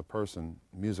myself as a person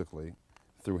musically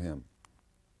through him.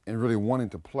 And really wanting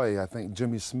to play, I think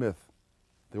Jimmy Smith,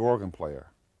 the organ player,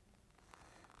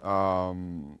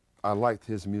 I liked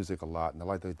his music a lot, and I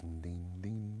liked the ding, ding,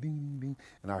 ding, ding, ding,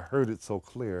 and I heard it so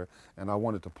clear, and I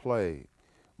wanted to play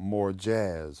more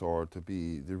jazz or to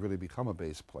really become a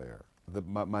bass player.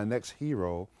 My next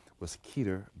hero was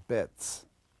Keter Betts.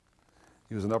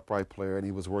 He was an upright player, and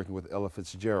he was working with Ella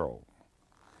Fitzgerald.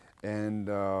 And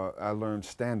I learned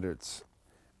standard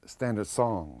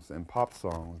songs and pop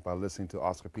songs by listening to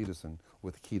Oscar Peterson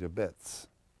with Keter Betts.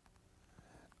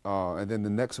 And then the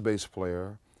next bass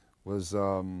player was,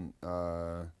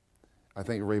 I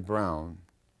think, Ray Brown,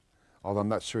 although I'm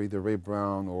not sure either Ray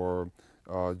Brown or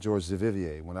George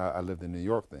Duvivier when I lived in New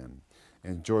York then.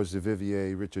 And George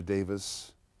Duvivier, Richard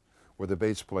Davis were the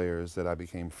bass players that I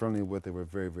became friendly with. They were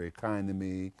very, very kind to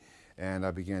me, and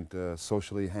I began to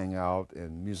socially hang out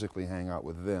and musically hang out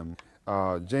with them.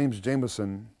 James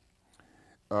Jamerson,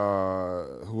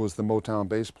 who was the Motown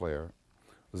bass player,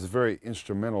 was very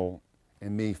instrumental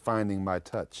in me finding my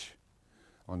touch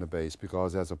on the bass,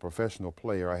 because as a professional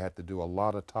player I had to do a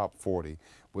lot of top 40,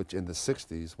 which in the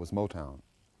 60s was Motown.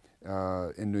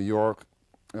 In New York,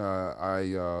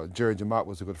 Jerry Jamot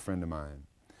was a good friend of mine,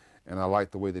 and I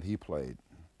liked the way that he played.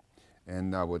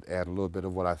 And I would add a little bit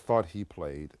of what I thought he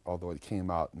played, although it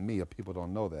came out me. People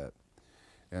don't know that.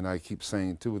 And I keep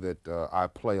saying too that I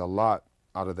play a lot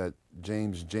out of that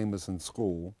James Jamerson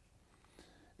school,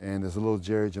 and there's a little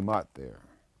Jerry Jamot there.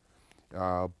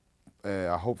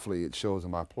 Hopefully it shows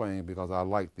in my playing because I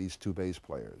like these two bass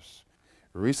players.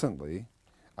 Recently,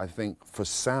 I think for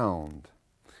sound,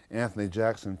 Anthony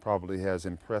Jackson probably has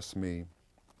impressed me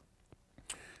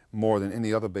more than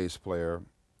any other bass player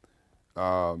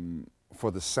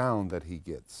for the sound that he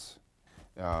gets.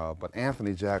 But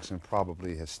Anthony Jackson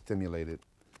probably has stimulated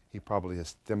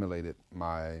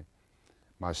my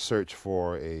search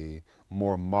for a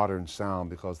more modern sound,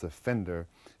 because the Fender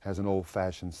has an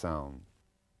old-fashioned sound.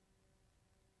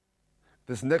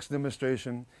 This next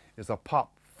demonstration is a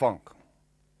pop funk,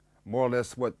 more or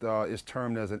less what is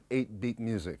termed as an 8-beat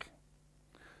music.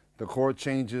 The chord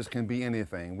changes can be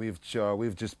anything. We've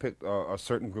just picked a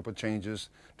certain group of changes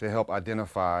to help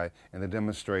identify and to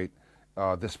demonstrate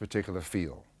this particular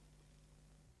feel.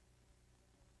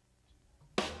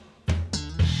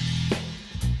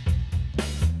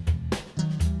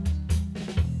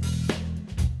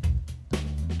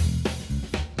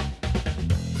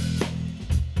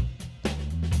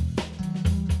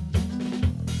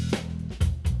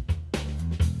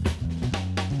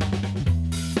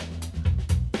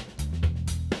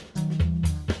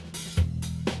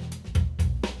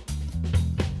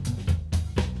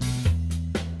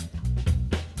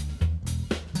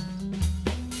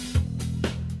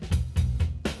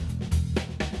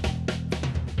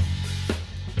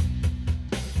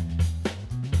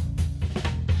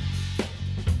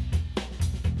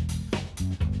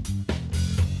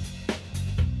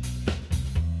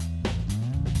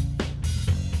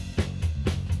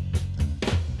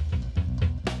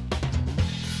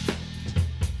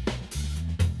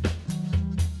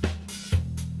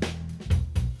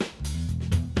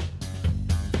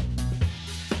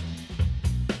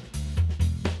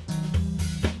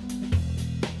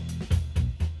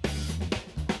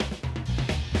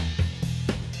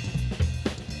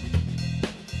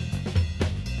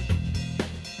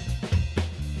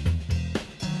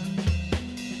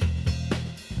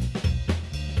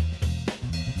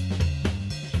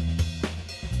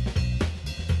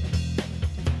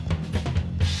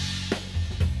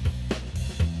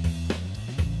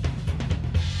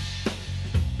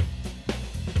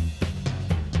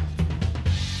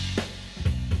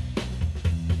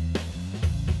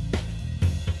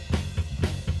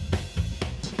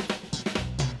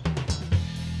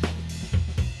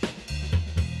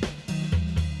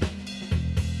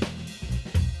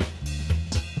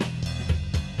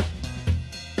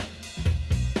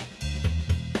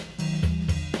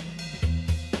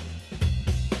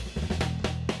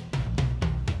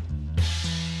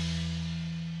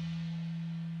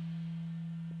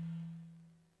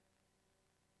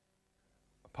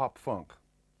 pop funk.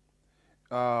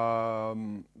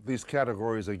 These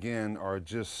categories, again, are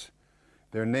just,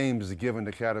 their names given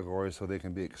to categories so they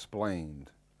can be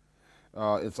explained.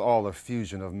 It's all a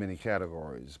fusion of many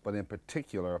categories, but in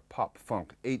particular, pop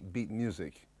funk, 8-beat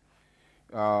music.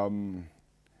 The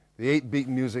 8-beat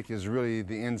music is really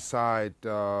the inside,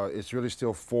 it's really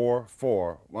still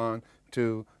 4/4. 1,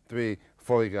 2, 3,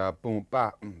 4. You got boom,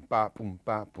 ba, boom, ba, boom,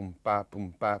 ba, boom, ba,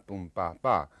 boom, ba,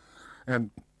 ba.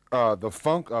 And the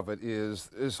funk of it is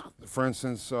for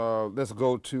instance, let's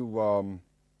go to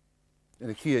in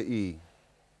the key of E.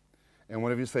 And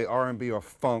whenever you say R&B or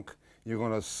funk, you're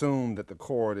going to assume that the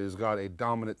chord has got a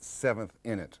dominant 7th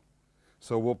in it.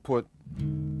 So we'll put,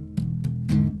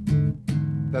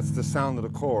 that's the sound of the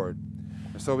chord.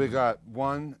 And so we got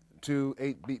 1, 2,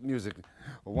 8-beat music.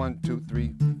 1, 2,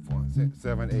 3, 4, 6,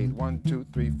 7, 8. 1, 2,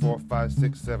 3, 4, 5,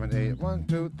 6, 7, 8. 1,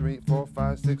 2, 3, 4,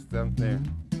 5, 6, 7, there.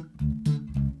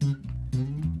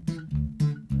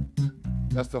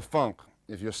 That's the funk.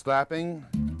 If you're slapping,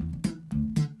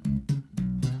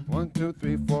 1, 2,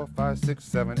 3, 4, 5, 6,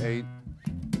 7, 8.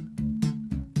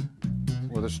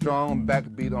 With a strong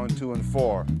backbeat on 2 and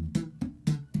 4.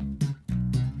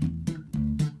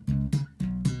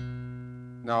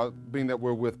 Now, being that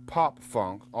we're with pop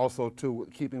funk, also too,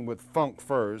 keeping with funk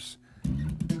first,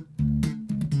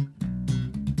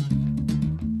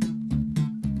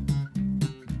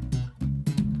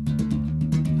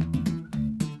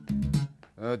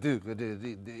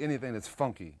 anything that's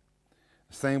funky.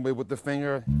 Same way with the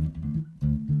finger.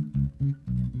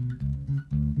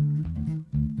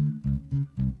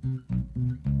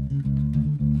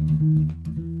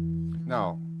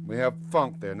 Now, we have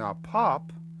funk there. Now,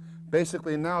 pop,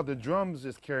 basically now the drums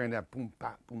is carrying that boom,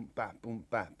 ba, boom, ba, boom,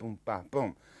 ba, boom, ba,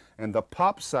 boom. And the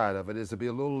pop side of it is to be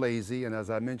a little lazy, and as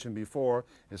I mentioned before,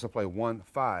 is to play 1,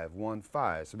 5, 1,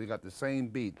 5. So we got the same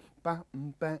beat. Ba,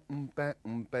 ba, ba,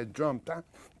 ba, drum, ba,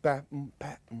 ba,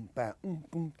 ba, ba,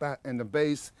 ba, and the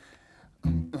bass.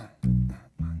 1,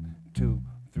 2,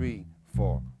 3,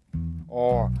 4.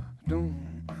 Or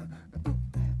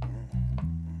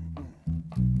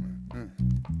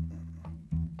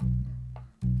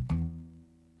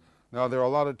now, there are a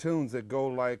lot of tunes that go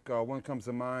like, one comes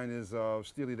to mind is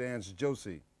Steely Dan's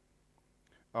Josie.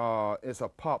 It's a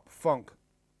pop funk.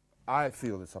 I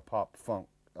feel it's a pop funk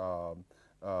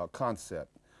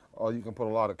concept. Or you can put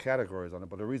a lot of categories on it,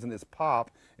 but the reason it's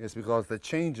pop is because the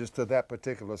changes to that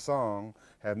particular song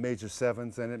have major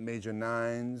 7s in it, major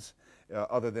 9s,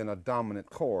 other than a dominant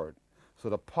chord. So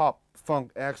the pop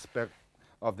funk aspect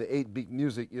of the 8-beat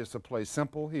music is to play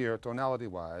simple here,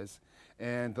 tonality-wise,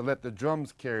 and to let the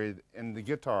drums carry and the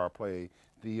guitar play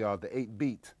the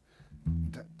 8-beat.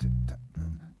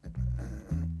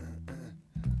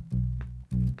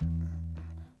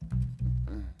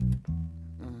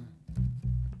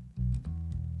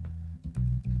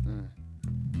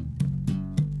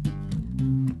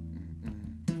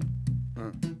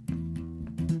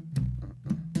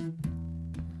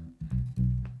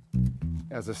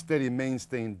 As a steady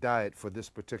mainstay diet for this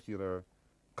particular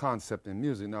concept in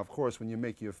music. Now, of course, when you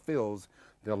make your fills,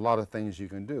 there are a lot of things you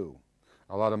can do.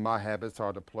 A lot of my habits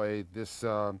are to play this,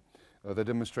 the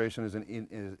demonstration is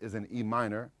in E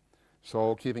minor.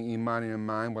 So keeping E minor in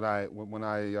mind, when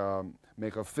I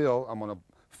make a fill, I'm going to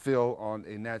fill on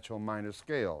a natural minor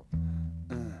scale.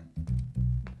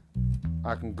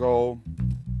 I can go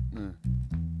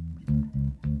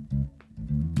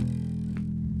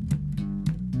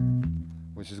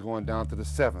which is going down to the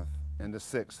 7th and the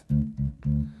 6th.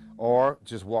 Or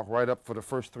just walk right up for the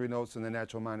first 3 notes in the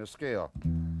natural minor scale.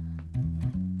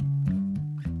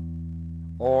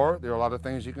 Or there are a lot of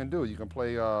things you can do. You can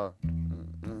play now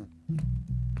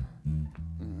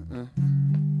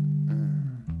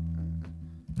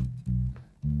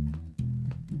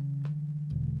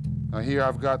here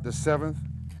I've got the 7th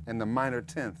and the minor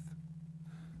 10th.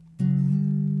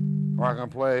 Or I can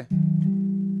play,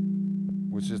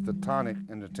 which is the tonic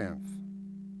and the 10th.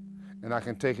 And I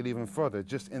can take it even further,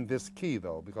 just in this key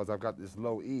though, because I've got this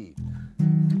low E.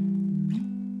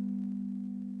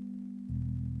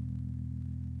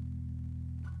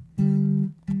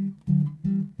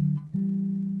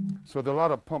 So there are a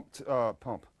lot of there are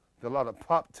a lot of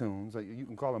pop tunes, you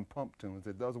can call them pump tunes,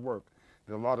 it does work.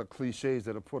 There are a lot of cliches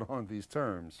that are put on these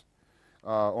terms,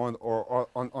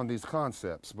 on these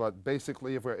concepts. But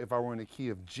basically, if I were in the key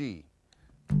of G,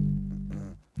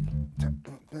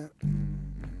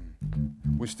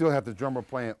 we still have the drummer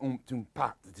playing tum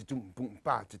pa tum boom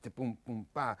pa boom boom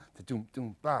pa tum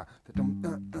pa tum.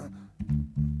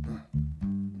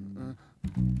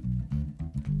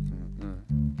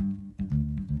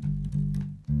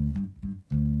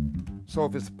 So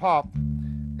if it's pop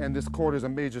and this chord is a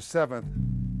major seventh,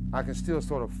 I can still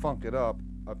sort of funk it up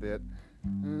a bit.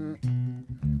 And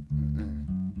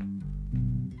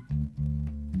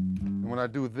when I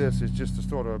do this, it's just to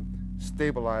sort of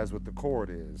stabilize what the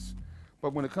chord is.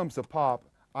 But when it comes to pop,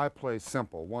 I play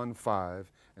simple, 1-5,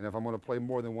 and if I'm going to play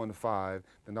more than 1-5,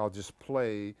 then I'll just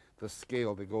play the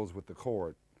scale that goes with the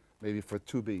chord, maybe for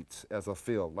 2 beats as a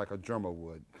fill, like a drummer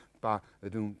would. Ba da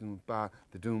doom doom ba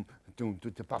da doom doom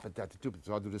doom da ba da doom.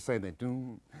 So I'll do the same thing.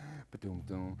 Doom ba doom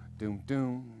doom doom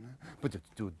doom ba do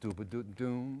do do ba do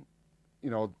doom.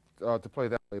 You know, to play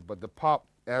that way. But the pop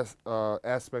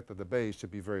aspect of the bass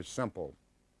should be very simple.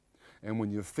 And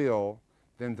when you fill,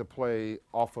 then to play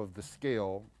off of the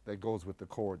scale that goes with the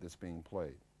chord that's being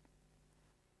played.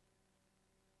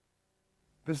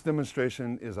 This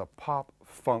demonstration is a pop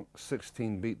funk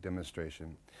 16-beat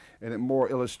demonstration, and it more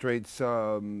illustrates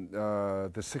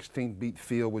the 16-beat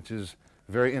feel, which is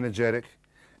very energetic,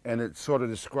 and it sort of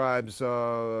describes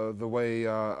the way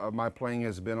my playing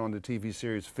has been on the TV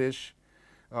series Fish,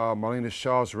 Marlena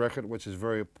Shaw's record, which is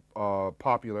very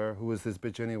popular, Who Is This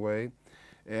Bitch Anyway,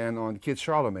 and on Kid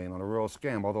Charlemagne on A Real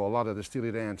Scam, although a lot of the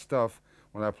Steely Dan stuff,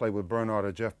 when I play with Bernard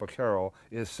or Jeff Beccaro,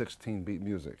 is 16-beat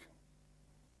music.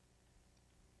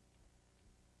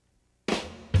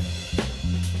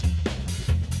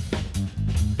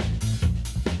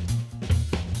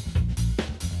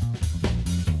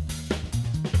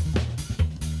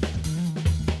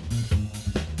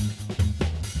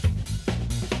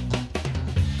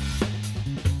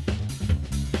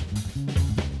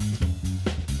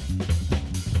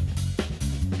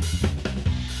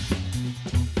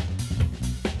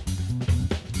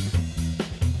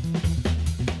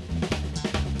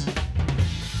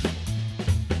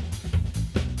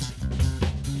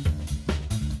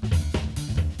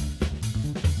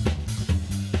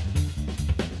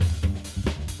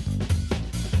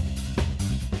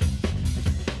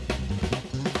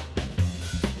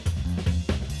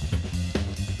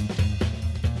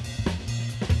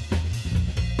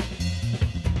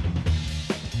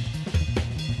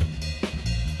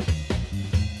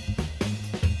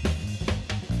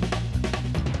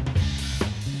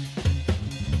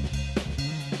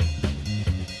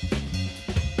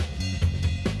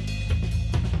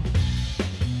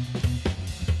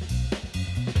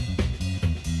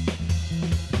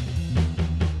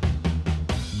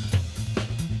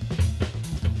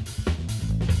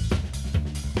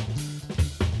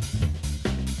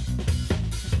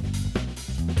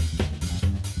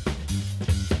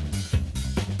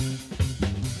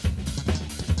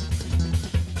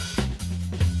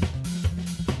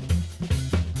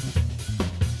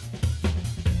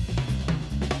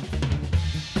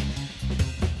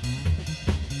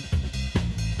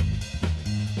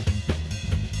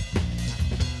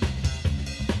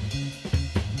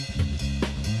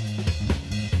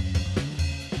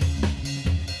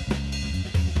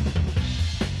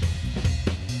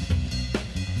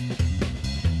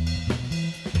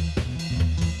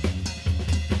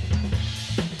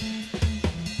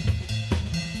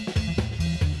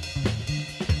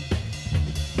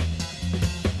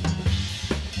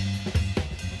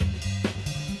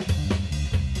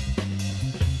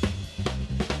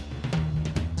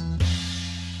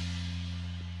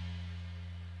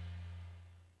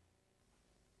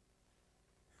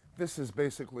 This is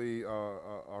basically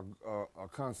a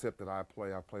concept that I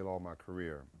play. I played all my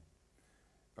career.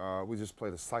 We just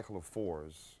played a cycle of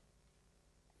 4s.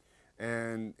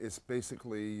 And it's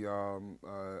basically,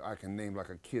 I can name like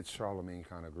a Kid Charlemagne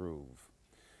kind of groove.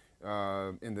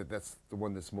 In that that's the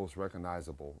one that's most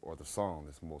recognizable, or the song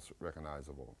that's most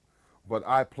recognizable. But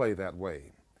I play that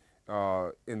way.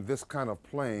 In this kind of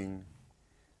playing,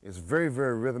 it's very,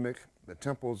 very rhythmic. The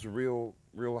tempo's real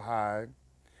high.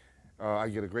 I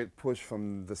get a great push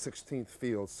from the 16th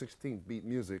field, 16th beat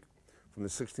music, from the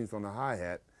 16th on the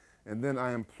hi-hat, and then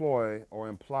I employ or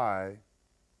imply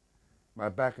my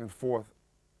back and forth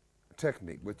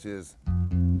technique, which is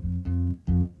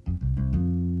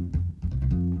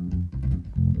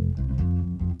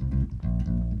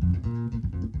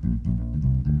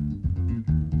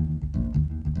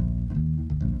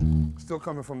still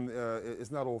coming from, it's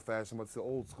not old-fashioned, but it's the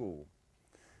old school.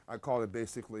 I call it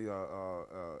basically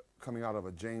coming out of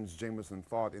a James Jamerson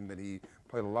thought, in that he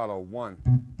played a lot of 1.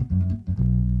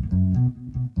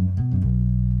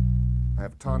 I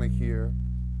have tonic here,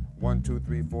 1, 2,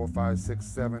 3, 4, 5, 6,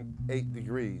 7, 8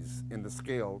 degrees in the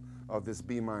scale of this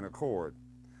B minor chord.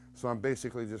 So I'm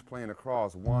basically just playing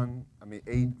across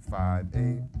 8, 5,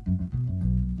 8.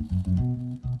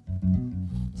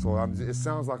 So it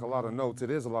sounds like a lot of notes. It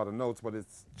is a lot of notes, but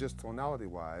it's just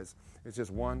tonality-wise, it's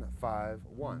just 1, 5,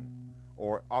 1,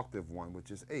 or octave 1, which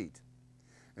is 8.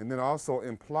 And then also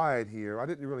implied here, I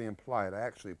didn't really imply it. I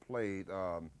actually played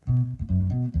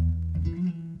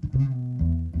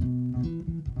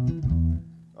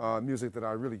music that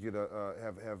I really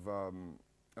have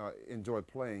enjoyed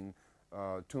playing.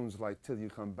 Tunes like "Till You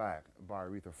Come Back" by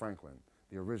Aretha Franklin,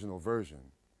 the original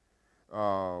version,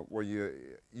 where you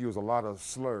use a lot of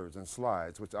slurs and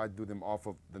slides, which I do them off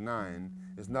of the 9.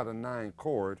 It's not a 9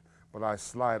 chord, but I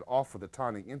slide off of the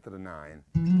tonic into the 9,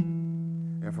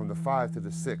 and from the 5 to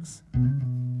the 6.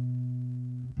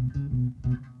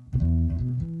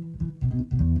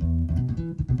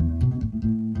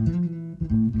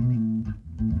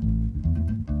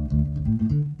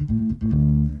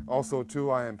 Also, too,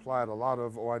 I implied a lot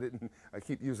of, or I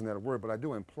keep using that word, but I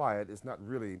do imply it. It's not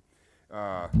really, so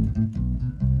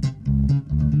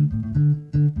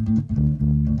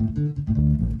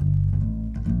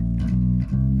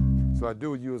I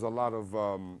do use a lot of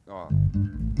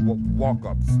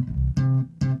walk-ups.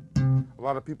 A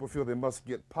lot of people feel they must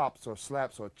get pops or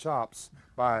slaps or chops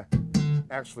by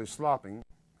actually slopping,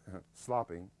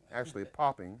 actually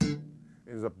popping. It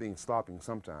ends up being slopping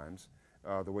sometimes,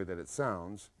 the way that it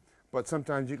sounds. But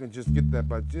sometimes you can just get that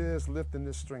by just lifting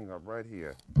this string up right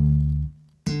here.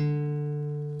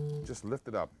 Just lift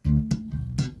it up.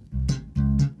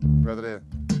 Rather than,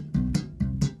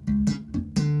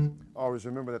 always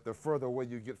remember that the further away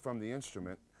you get from the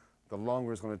instrument, the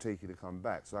longer it's going to take you to come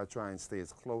back. So I try and stay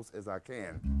as close as I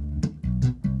can.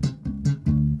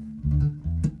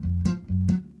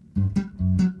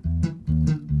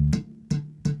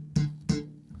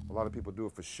 A lot of people do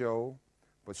it for show,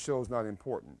 but show's not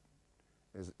important,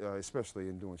 especially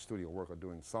in doing studio work or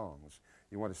doing songs.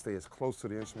 You want to stay as close to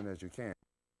the instrument as you can.